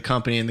talking to the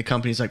company, and the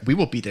company's like, "We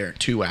will be there in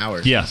 2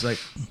 hours." Yeah. He's like,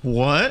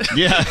 "What?"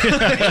 Yeah. We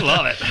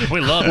love it. We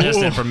love this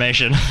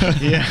information.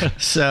 Yeah.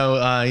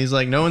 So he's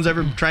like, "No one's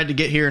ever tried to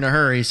get here in a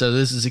hurry, so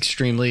this is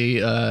extremely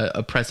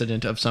a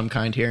precedent of some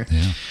kind here."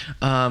 Yeah.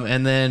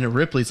 And then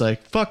Ripley's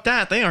like, "Fuck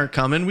that! They aren't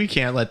coming. We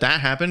can't let that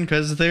happen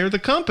because they're the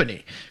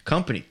company.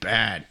 Company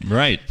bad."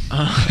 Right.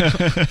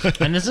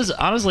 And this is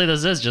honestly,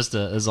 this is just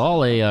is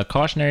all a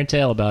cautionary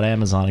tale about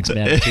Amazon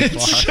expanding too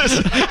far.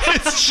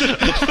 It's just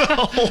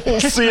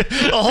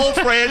the whole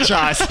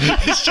franchise.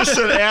 It's just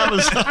an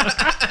Amazon.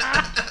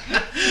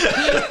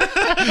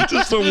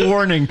 Just a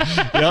warning.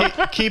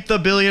 Yep. Keep the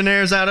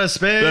billionaires out of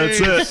space.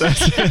 That's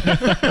it.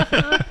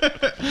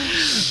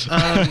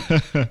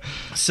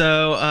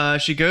 So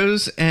she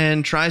goes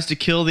and tries to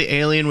kill the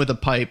alien with a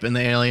pipe, and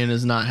the alien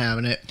is not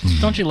having it.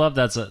 Don't you love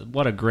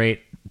what a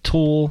great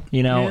tool,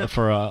 Yeah.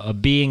 for a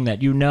being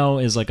that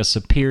is like a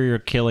superior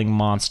killing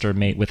monster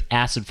made with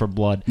acid for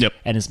blood. Yep.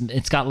 And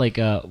it's got like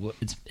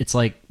it's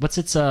like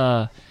it's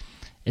not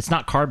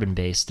carbon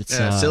based. It's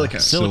silicone.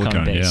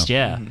 Silicone, based.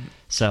 yeah. Yeah.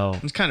 So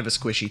It's kind of a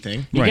squishy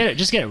thing. you Right.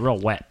 just get it real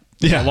wet.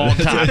 Yeah. For a long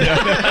time.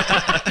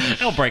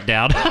 It'll break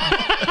down.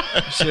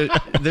 So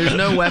there's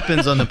no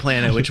weapons on the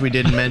planet, which we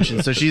didn't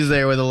mention. So she's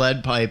there with a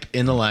lead pipe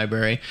in the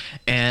library,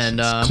 and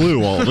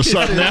Clue all of a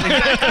sudden.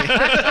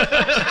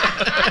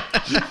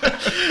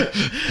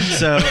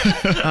 so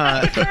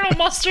Colonel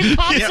Mustard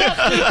pops up.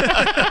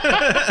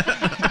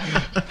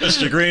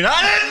 Mr. Green,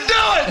 I didn't do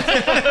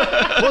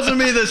it. wasn't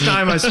me this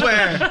time, I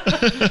swear.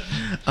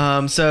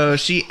 So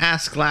she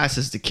asks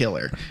Glasses to kill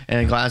her,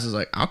 and Glass is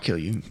like, "I'll kill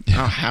you.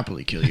 I'll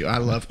happily kill you. I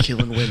love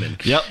killing women."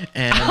 Yep.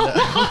 And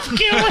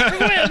Killing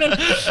women.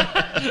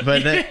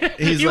 but then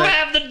he's You like,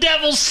 have the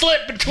devil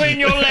slit between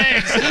your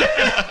legs.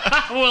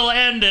 I will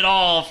end it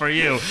all for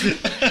you.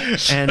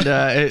 and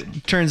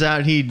it turns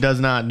out he does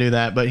not do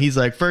that. But he's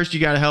like, "First, you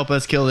got to help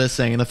us kill this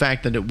thing, and the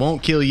fact that it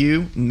won't kill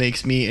you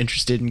makes me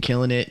interested in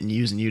killing it and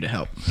using you to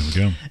help." There we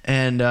go.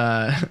 And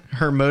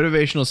her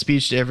motivational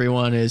speech to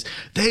everyone is,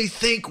 "They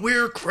think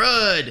we're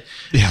crud."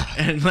 Yeah.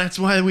 And that's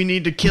why we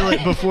need to kill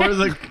it before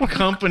the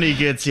company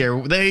gets here.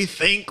 They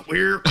think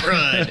we're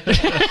crud.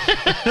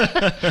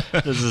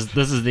 This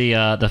is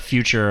the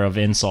future of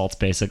insults,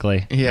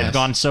 basically. Yes. They've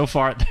gone so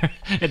far,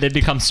 they've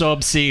become so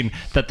obscene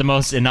that the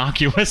most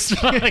innocuous,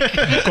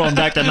 Going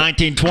back to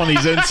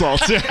 1920s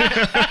insults.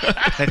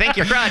 They think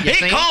you're crud. You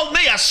see? called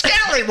me a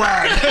scary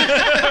word.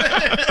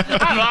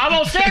 I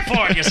won't stand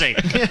for it, you see.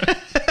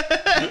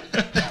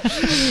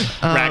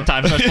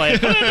 Ragtime starts playing.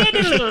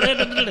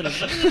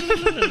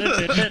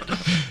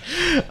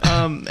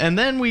 And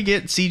then we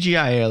get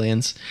CGI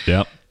aliens.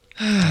 Yep.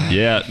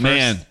 Yeah,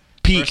 man.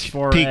 Peak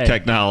foray.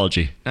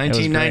 technology.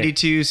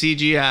 1992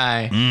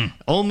 CGI.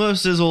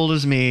 Almost as old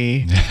as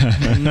me.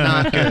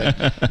 Not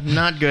good.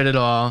 Not good at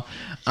all.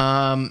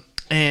 And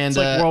It's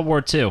like World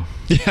War II.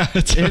 Yeah,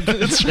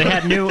 it's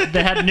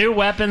They had new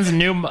weapons,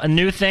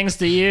 new things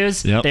to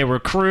use. Yep. They were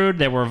crude,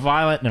 they were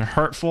violent and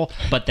hurtful,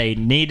 but they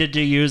needed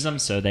to use them,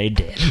 so they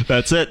did.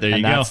 that's it. There you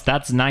And go.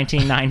 that's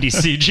 1990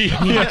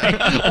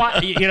 CGI.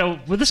 Why,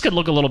 well, this could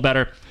look a little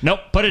better. Nope,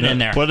 put it in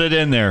there. Put it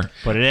in there.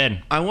 Put it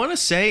in. I want to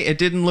say it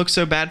didn't look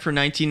so bad for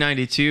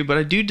 1992, but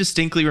I do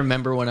distinctly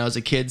remember when I was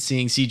a kid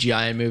seeing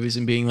CGI in movies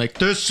and being like,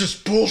 "This is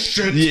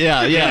bullshit."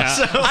 Yeah.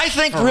 Yeah. I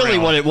think For really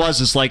real. what it was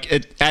is like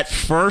at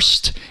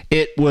first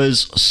it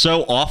was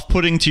so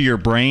off-putting to your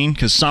brain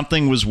because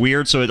something was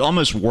weird, so it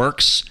almost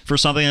works for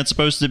something that's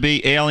supposed to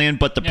be alien.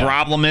 But the Yeah.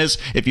 problem is,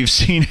 if you've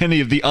seen any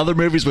of the other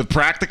movies with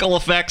practical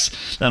effects,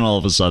 then all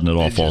of a sudden it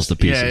all falls to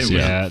pieces. yeah,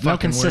 Yeah. No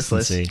Fucking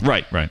consistency.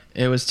 Right.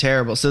 It was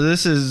terrible. So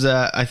this is,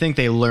 I think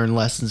they learn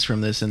lessons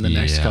from this in the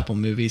next Yeah. couple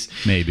movies.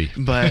 Maybe.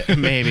 But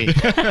maybe.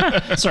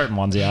 Certain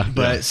ones, yeah.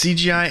 But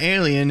CGI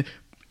alien,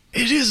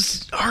 it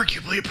is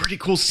arguably a pretty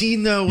cool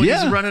scene though, when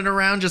Yeah. he's running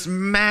around just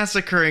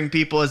massacring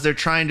people as they're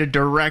trying to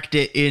direct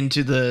it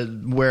into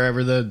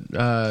wherever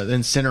the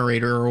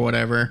incinerator or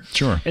whatever.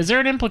 Sure. Is there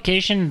an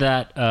implication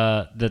that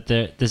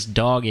this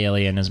dog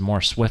alien is more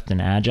swift and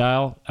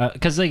agile?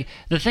 Because the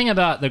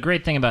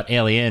great thing about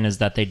Alien is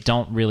that they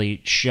don't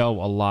really show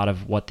a lot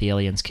of what the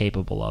alien's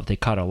capable of. They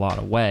cut a lot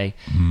away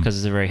because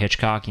it's very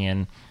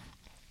Hitchcockian.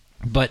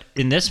 But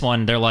in this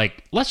one, they're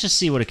like, let's just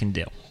see what it can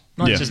do.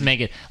 Let's Yeah. just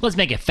make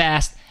it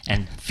fast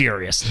and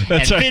furious.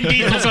 That's and right. Vin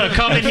Diesel's gonna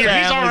come in here.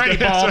 He's already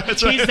bald.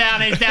 That's right. He's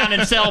down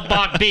in cell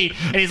block B,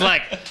 and he's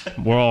like,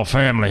 "We're all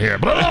family here."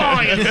 He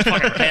gets his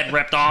fucking head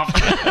ripped off.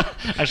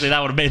 Actually,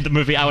 that would have made the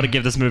movie. I would have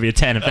given this movie a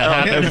 10 if that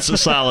happened. It's a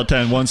solid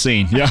 10, one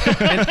scene. Yeah.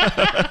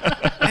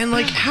 And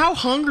like, how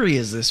hungry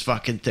is this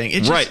fucking thing? It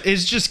just, Right.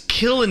 It's just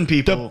killing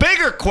people. The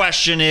bigger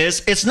question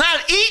is, it's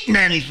not eating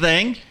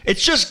anything.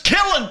 It's just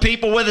killing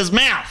people with his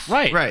mouth.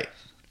 Right. Right.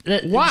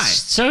 Why?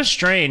 It's so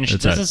strange.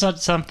 It's this a-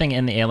 is something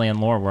in the alien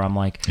lore where I'm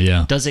like,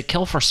 Yeah. does it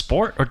kill for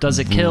sport or does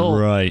it kill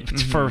Right.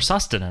 for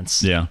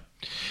sustenance? Yeah.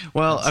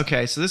 Well,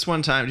 okay. So this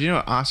one time, do you know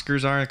what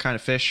Oscars are? A kind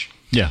of fish.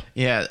 Yeah.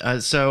 Yeah,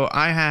 so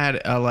I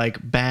had a like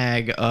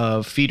bag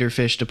of feeder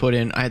fish to put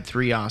in. I had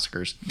 3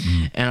 Oscars,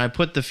 and I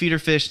put the feeder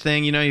fish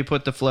thing. You know, you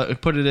put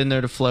put it in there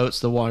to float,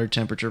 so the water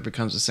temperature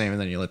becomes the same, and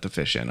then you let the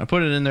fish in. I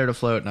put it in there to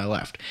float, and I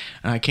left.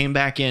 And I came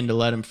back in to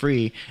let them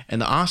free, and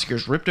the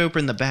Oscars ripped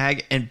open the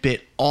bag and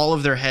bit all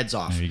of their heads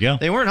off. There you go.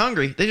 They weren't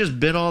hungry; they just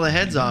bit all the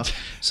heads off.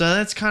 So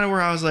that's kind of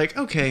where I was like,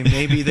 okay,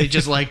 maybe they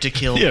just like to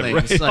kill Yeah,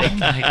 things. right.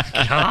 Like,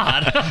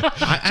 God.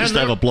 I Just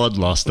don't have know. a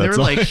bloodlust. There That's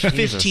were all. like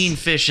 15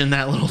 fish in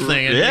that little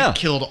thing, and Yeah. they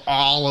killed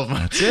all of them.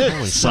 That's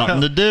it.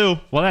 Something to do.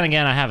 Well, then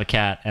again, I have a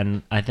cat,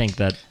 and I think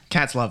that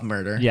Cats love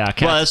murder.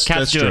 cats, Well, cats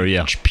that's do true, it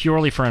yeah.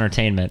 purely for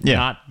entertainment, Yeah.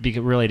 not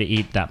really to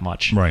eat that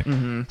much. Right.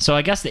 So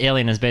I guess the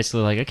alien is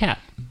basically like a cat.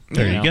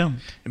 There you know? go.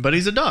 But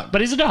he's a dog.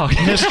 But he's a dog.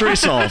 Mystery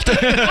solved.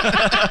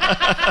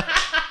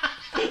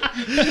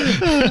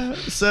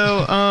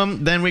 So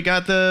then we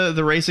got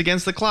the race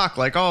against the clock,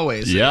 like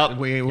always. Yep.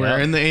 We're Yep.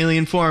 in the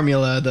alien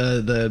formula.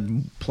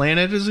 The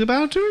planet is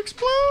about to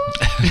explode.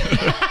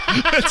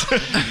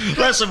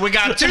 Listen, we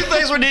got 2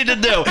 things we need to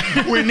do.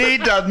 We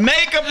need to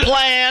make a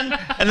plan,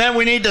 and then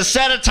we need to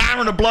set a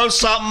timer to blow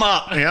something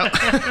up.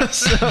 Yep.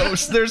 So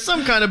there's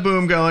some kind of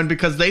boom going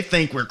because they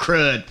think we're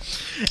crud.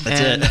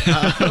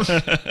 That's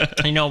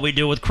it. You know what we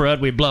do with crud?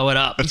 We blow it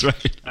up. That's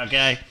right.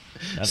 Okay.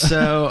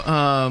 So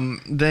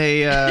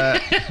they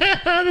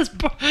this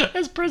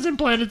prison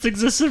planet's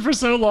existed for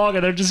so long,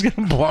 and they're just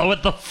gonna blow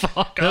it the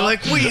fuck they're up.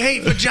 like, we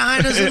hate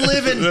vaginas and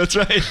living. That's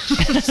right.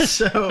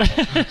 So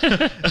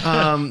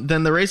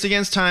then the race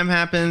against time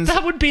happens.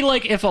 That would be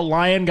like if a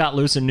lion got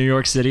loose in New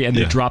York City and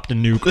they dropped a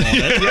nuke on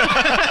it.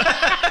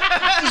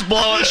 Just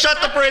blow it. Shut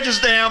the bridges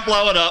down.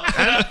 Blow it up.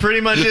 That pretty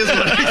much is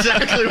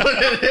exactly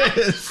what it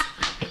is.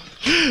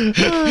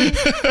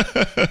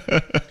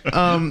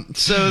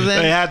 So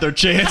then They had their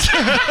chance.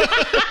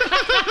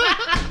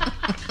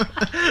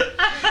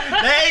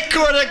 They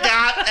could have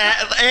got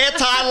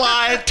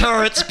anti-lion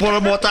turrets, put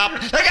them on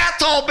top. They got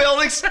tall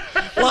buildings.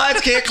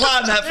 Lions can't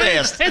climb that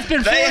fast. It's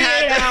been They 48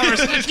 had- hours.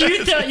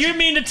 You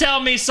mean to tell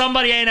me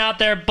somebody ain't out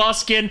there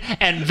busking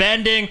and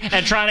vending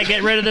and trying to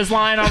get rid of this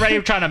lion already,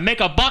 trying to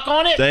make a buck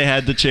on it? They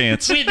had the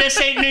chance. This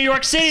ain't New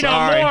York City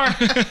Sorry. no more.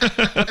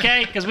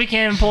 Okay? Because we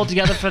can't even pull it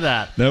together for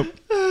that. Nope.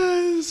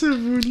 It's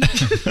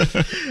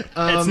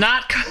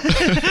not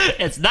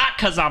it's not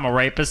because I'm a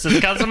rapist. It's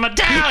because I'm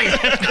Italian.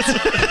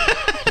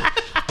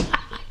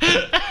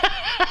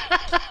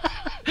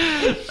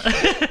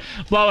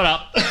 Blow it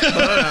up.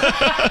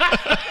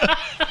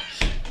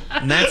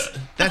 and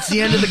that's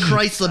the end of the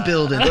Chrysler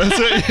building.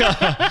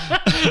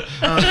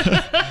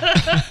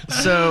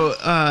 So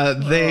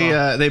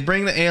they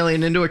bring the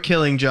alien into a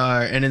killing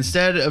jar, and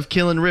instead of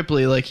killing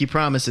Ripley like he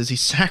promises, he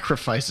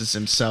sacrifices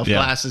himself. Yeah.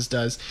 Glasses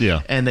does.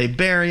 Yeah. And they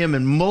bury him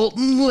in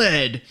molten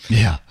lead.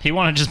 Yeah. He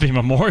wanted to just be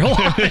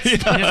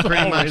memorialized. Yeah,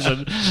 pretty much.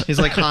 He's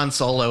like Han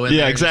Solo in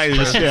Yeah, there. exactly.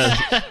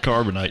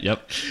 Carbonite.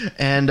 Yep.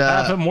 And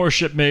Have him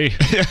worship me.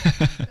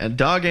 and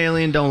Dog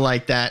Alien don't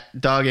like that.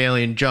 Dog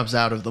Alien jumps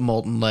out of the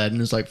molten lead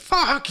and is like,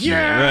 "Fuck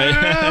yeah!"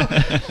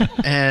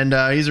 Right. And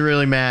he's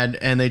really mad.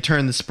 And they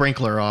turn the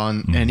sprinkler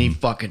on, and he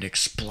fucking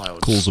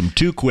explodes. Cools them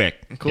too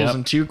quick. Cools Yep.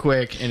 him too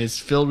quick, and is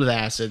filled with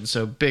acid.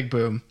 So big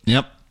boom.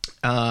 Yep.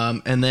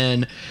 And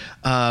then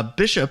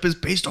Bishop is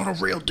based on a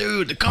real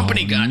dude. The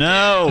company got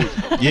No.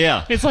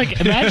 Yeah. It's like,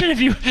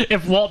 imagine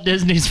if Walt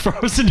Disney's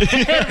Frozen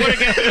head would have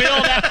got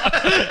filled out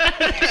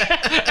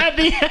at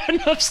the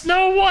end of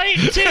Snow White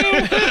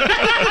too.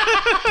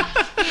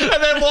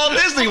 And then Walt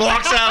Disney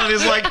walks out and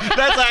is like,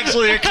 "That's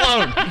actually a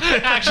clone.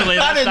 Actually,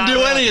 I that's didn't not do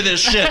real. any of this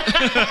shit."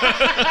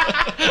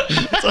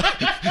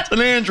 It's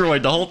an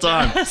android the whole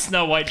time.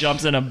 Snow White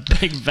jumps in a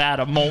big vat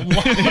of molten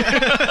lava.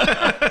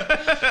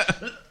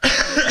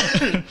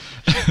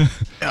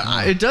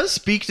 It does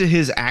speak to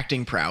his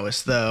acting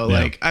prowess, though. Yeah.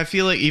 Like, I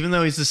feel like even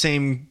though he's the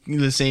same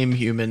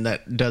human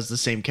that does the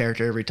same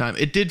character every time,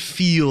 it did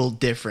feel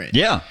different.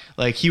 Yeah.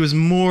 Like he was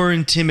more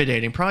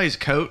intimidating. Probably his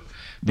coat.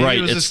 Maybe Right.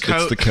 it was It's his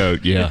coat. the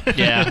coat. Yeah.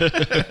 Yeah,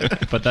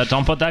 but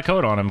don't put that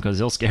coat on him because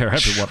he'll scare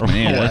everyone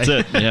away. Man, that's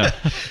it. Yeah.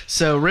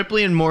 So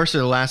Ripley and Morse are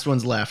the last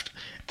ones left,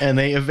 and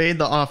they evade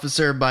the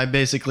officer by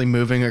basically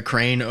moving a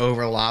crane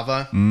over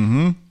lava.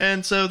 Mm-hmm.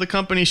 And so the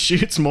company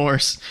shoots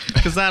Morse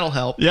because that'll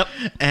help. Yep.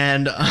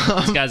 And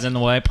This guy's in the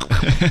way.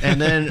 and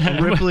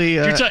then Ripley.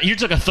 You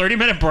took a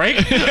 30-minute break.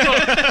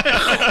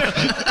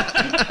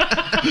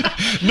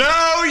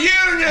 No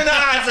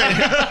unionizing.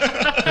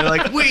 They're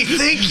like, we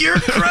think you're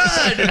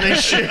crud, and they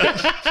shit.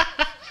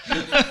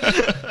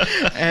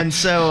 And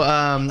so,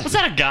 Was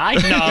that a guy?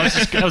 No, that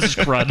was just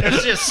crud.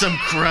 there's just some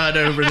crud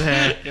over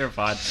there. You're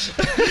fine.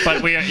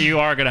 But you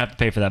are going to have to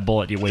pay for that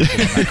bullet you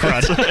wasted on that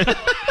crud.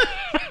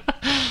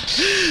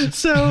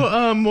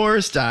 So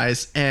Morris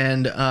dies,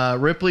 and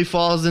Ripley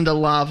falls into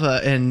lava,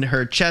 and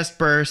her chest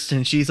bursts,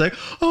 and she's like,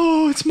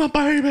 "Oh, it's my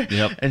baby!"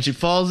 Yep. And she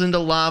falls into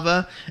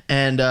lava,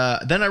 and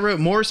then I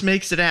wrote Morris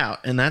makes it out,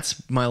 and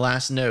that's my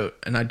last note,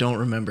 and I don't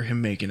remember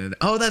him making it.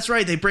 Oh, that's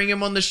right. They bring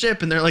him on the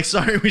ship, and they're like,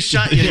 "Sorry, we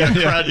shot you,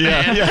 crud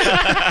man."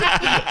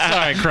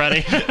 Sorry,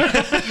 cruddy.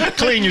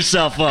 Clean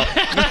yourself up.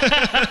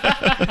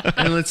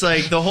 And it's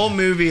like the whole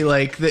movie,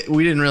 like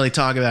we didn't really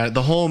talk about it.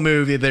 The whole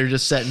movie, they're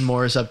just setting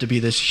Morris up to be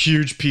this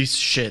huge piece of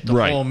shit. The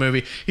Right. whole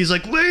movie, he's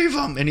like, "Leave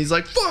him," and he's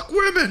like, "Fuck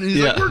women," and he's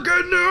like, Yeah. "We're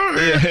getting out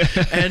of here,"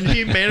 and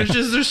he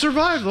manages to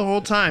survive the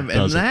whole time. And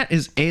Does it? that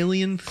is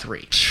Alien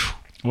 3.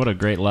 What a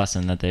great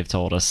lesson that they've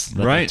told us.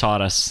 That Right. they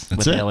taught us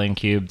That's with it. Alien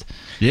Cubed.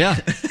 Yeah.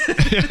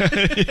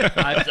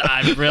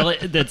 I really,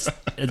 it's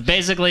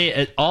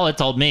basically, all it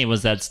told me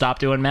was that stop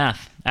doing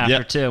math after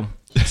Yep. 2.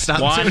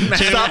 Stop One, doing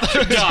math.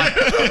 2, done.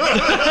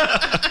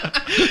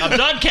 I'm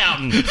done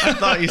counting. I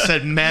thought you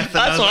said meth.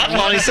 That's what I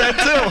thought he said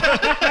too.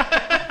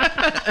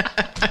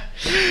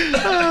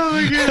 Oh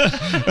my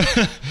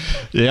god!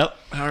 Yep.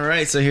 All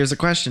right, so here's a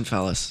question,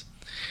 fellas: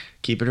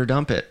 keep it or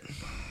dump it?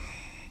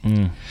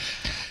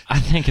 I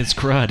think it's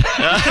crud.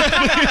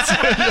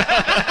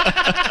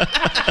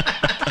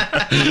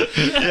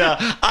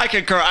 Yeah, I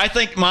concur. I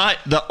think my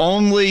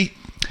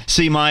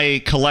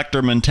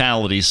collector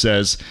mentality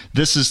says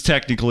this is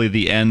technically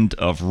the end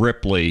of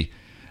Ripley,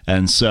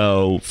 and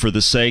so for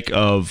the sake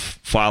of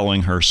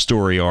following her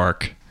story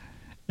arc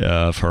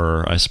of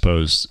her, I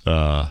suppose,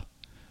 what's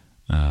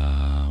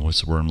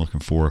the word I'm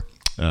looking for?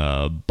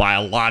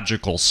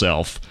 Biological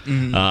self,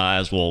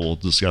 as we'll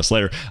discuss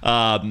later.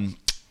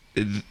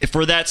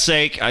 For that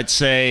sake, I'd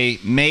say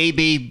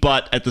maybe,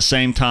 but at the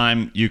same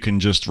time, you can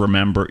just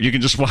remember, you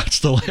can just watch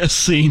the last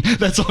scene.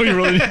 That's all you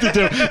really need to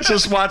do.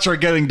 Just watch her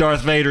getting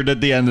Darth Vader at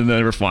the end, and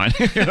then we're fine.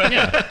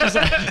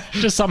 Yeah,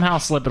 just somehow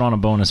slip it on a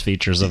bonus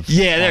features of.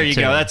 Yeah, there one, you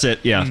too. go. That's it.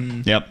 Yeah,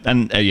 yep.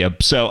 And yeah,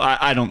 so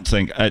I don't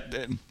think I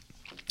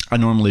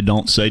normally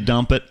don't say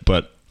dump it,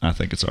 but I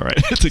think it's all right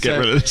to get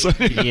rid of this.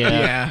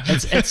 Yeah.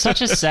 It's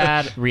such a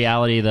sad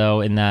reality though,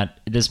 in that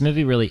this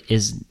movie really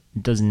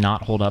does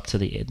not hold up to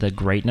the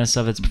greatness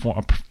of its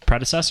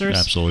predecessors.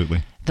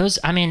 Absolutely. Those,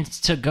 I mean,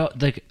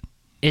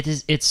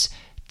 it's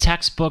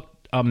textbook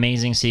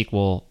amazing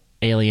sequel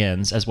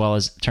Aliens as well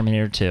as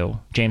Terminator 2,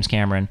 James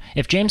Cameron.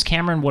 If James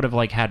Cameron would have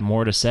had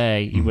more to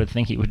say, you would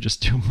think he would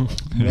just do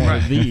more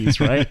of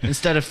these, right?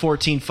 Instead of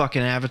 14 fucking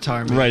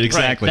Avatar movies. Right,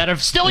 exactly. That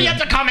have still yet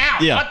to come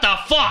out. Yeah. What the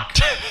fuck?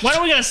 When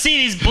are we gonna see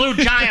these blue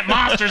giant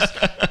monsters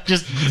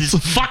just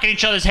fucking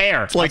each other's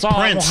hair? It's like That's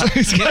all I Prince.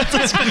 want.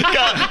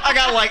 I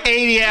got like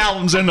 80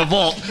 albums in the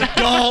vault.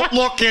 Don't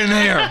look in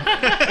there.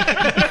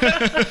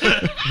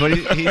 But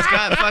he's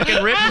got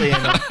fucking Ripley in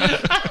him.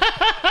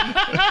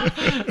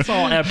 It's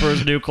all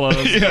Emperor's New Clothes.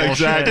 Yeah,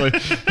 exactly.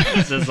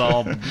 This is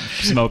all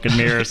smoke and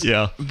mirrors.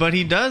 Yeah. But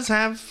he does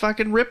have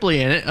fucking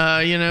Ripley in it.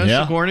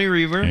 Yeah. Sigourney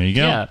Weaver. There you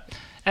go.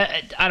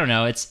 Yeah. I don't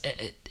know.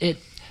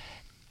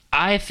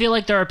 I feel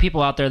like there are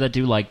people out there that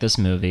do like this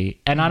movie,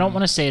 and I don't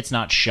want to say it's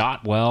not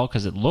shot well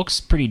because it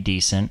looks pretty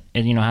decent.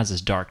 It has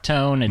this dark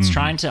tone. It's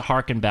trying to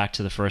harken back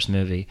to the first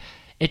movie.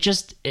 It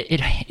just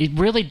it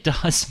really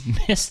does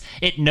miss.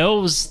 It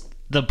knows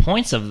the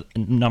points of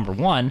number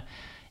one.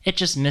 It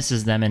just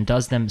misses them and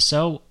does them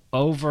so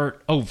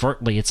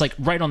overtly. It's like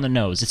right on the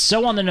nose. It's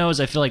so on the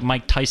nose. I feel like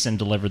Mike Tyson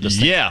delivered this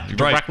thing Yeah, right.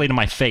 directly to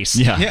my face.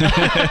 Yeah.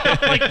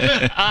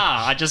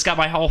 I just got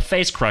my whole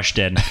face crushed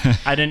in.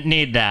 I didn't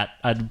need that.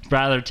 I'd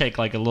rather take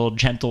a little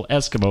gentle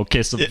Eskimo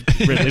kiss of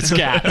Ridley's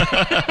cat.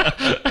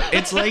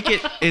 It's like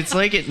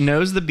it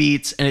knows the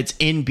beats and it's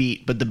in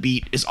beat, but the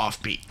beat is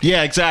off beat.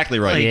 Yeah, exactly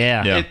right. Like,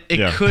 Yeah.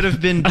 It could have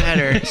been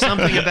better.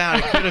 Something about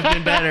it could have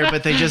been better,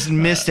 but they just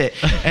missed it.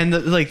 And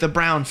the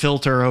brown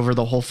filter over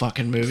the whole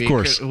fucking movie, Of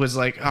course. was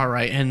like, all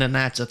right. And then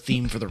that's a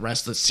theme for the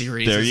rest of the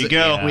series. There is you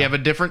that, go. We have a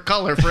different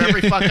color for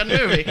every fucking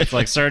movie. It's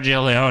like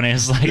Sergio Leone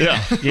is like,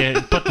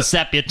 yeah, put the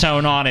sepia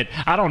tone on it.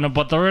 I don't know,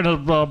 but they're in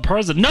a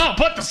prison. No,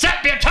 put the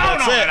sepia tone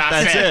on it.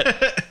 I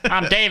said.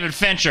 I'm David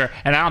Fincher,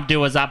 and I'll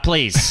do as I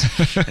please.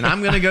 And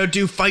I'm gonna go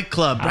do Fight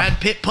Club. Brad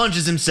Pitt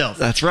punches himself.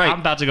 That's right. I'm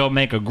about to go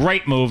make a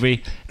great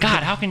movie.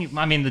 God, how can you?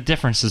 I mean, the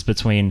differences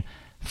between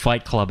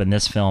Fight Club and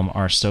this film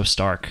are so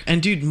stark.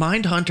 And dude,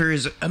 Mindhunter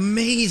is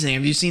amazing.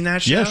 Have you seen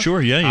that show? Yeah,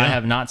 sure. Yeah, yeah. I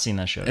have not seen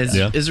that show.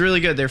 It's really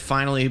good. They're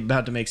finally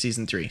about to make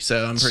season 3,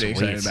 so I'm pretty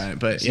Sweet. excited about it.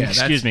 But yeah,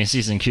 Excuse me,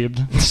 season cubed.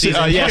 Yes,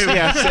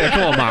 yeah.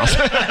 Come on, Miles.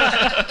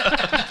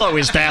 I thought we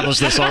established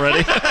this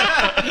already.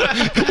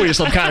 We're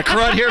some kind of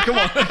crud here. Come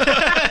on.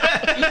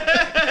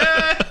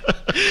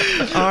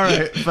 All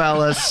right,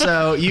 fellas.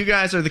 So you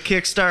guys are the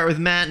Kickstart with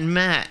Matt and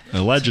Matt.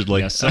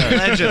 Allegedly. Yes, sir.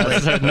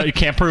 Allegedly. No, you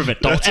can't prove it.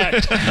 Don't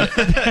act.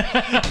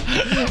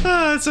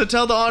 So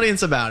tell the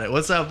audience about it.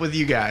 What's up with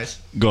you guys?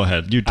 Go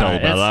ahead. You tell All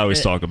right, about it. I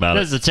always talk about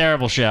This is a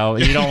terrible show.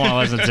 You don't want to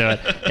listen to it.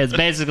 It's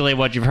basically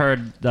what you've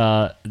heard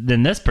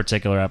in this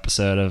particular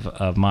episode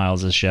of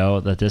Miles' show,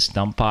 the Disc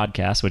Dump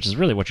Podcast, which is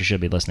really what you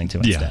should be listening to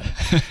instead.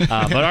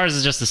 But ours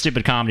is just a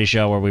stupid comedy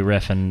show where we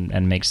riff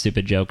and make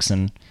stupid jokes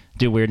and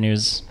do weird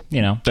news,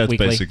 That's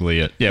weekly. basically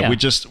it. Yeah, we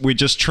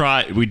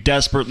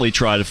desperately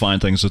try to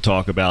find things to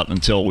talk about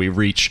until we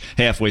reach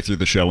halfway through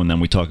the show, and then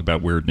we talk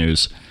about weird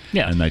news.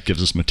 Yeah. And that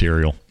gives us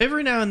material.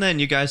 Every now and then,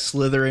 you guys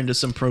slither into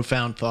some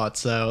profound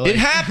thoughts, though. It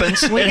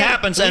happens. It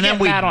happens. And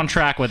then Matt on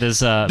track with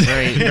his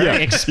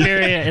very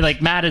experienced.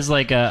 Like Matt is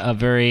like a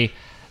very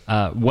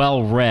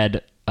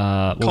well-read.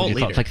 What would you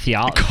call it? Like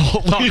theology.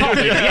 Cult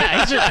leader.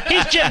 Yeah,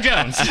 he's Jim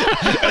Jones.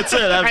 That's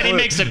it. And he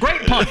makes a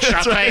great punch.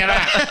 I'll tell you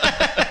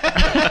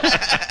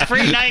that.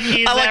 Free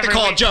Nikes. I like to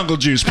call it Jungle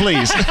Juice,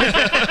 please.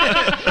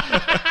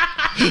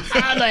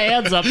 On the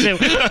hands up too.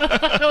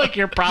 I feel like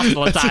you're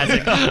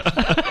proselytizing.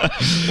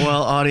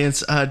 Well,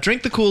 audience,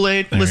 drink the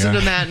Kool-Aid. Listen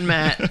to Matt and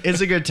Matt.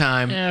 It's a good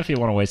time. Yeah, if you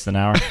want to waste an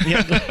hour.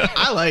 Yeah,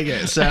 I like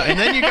it. So, and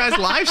then you guys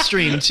live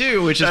stream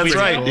too, which is That's pretty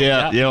right. cool.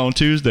 Yeah, on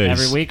Tuesdays.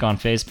 Every week on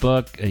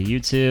Facebook,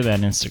 YouTube,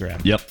 and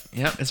Instagram. Yep.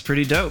 Yep, it's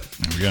pretty dope.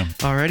 There we go.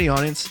 Alrighty,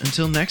 audience.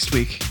 Until next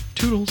week.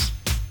 Toodles.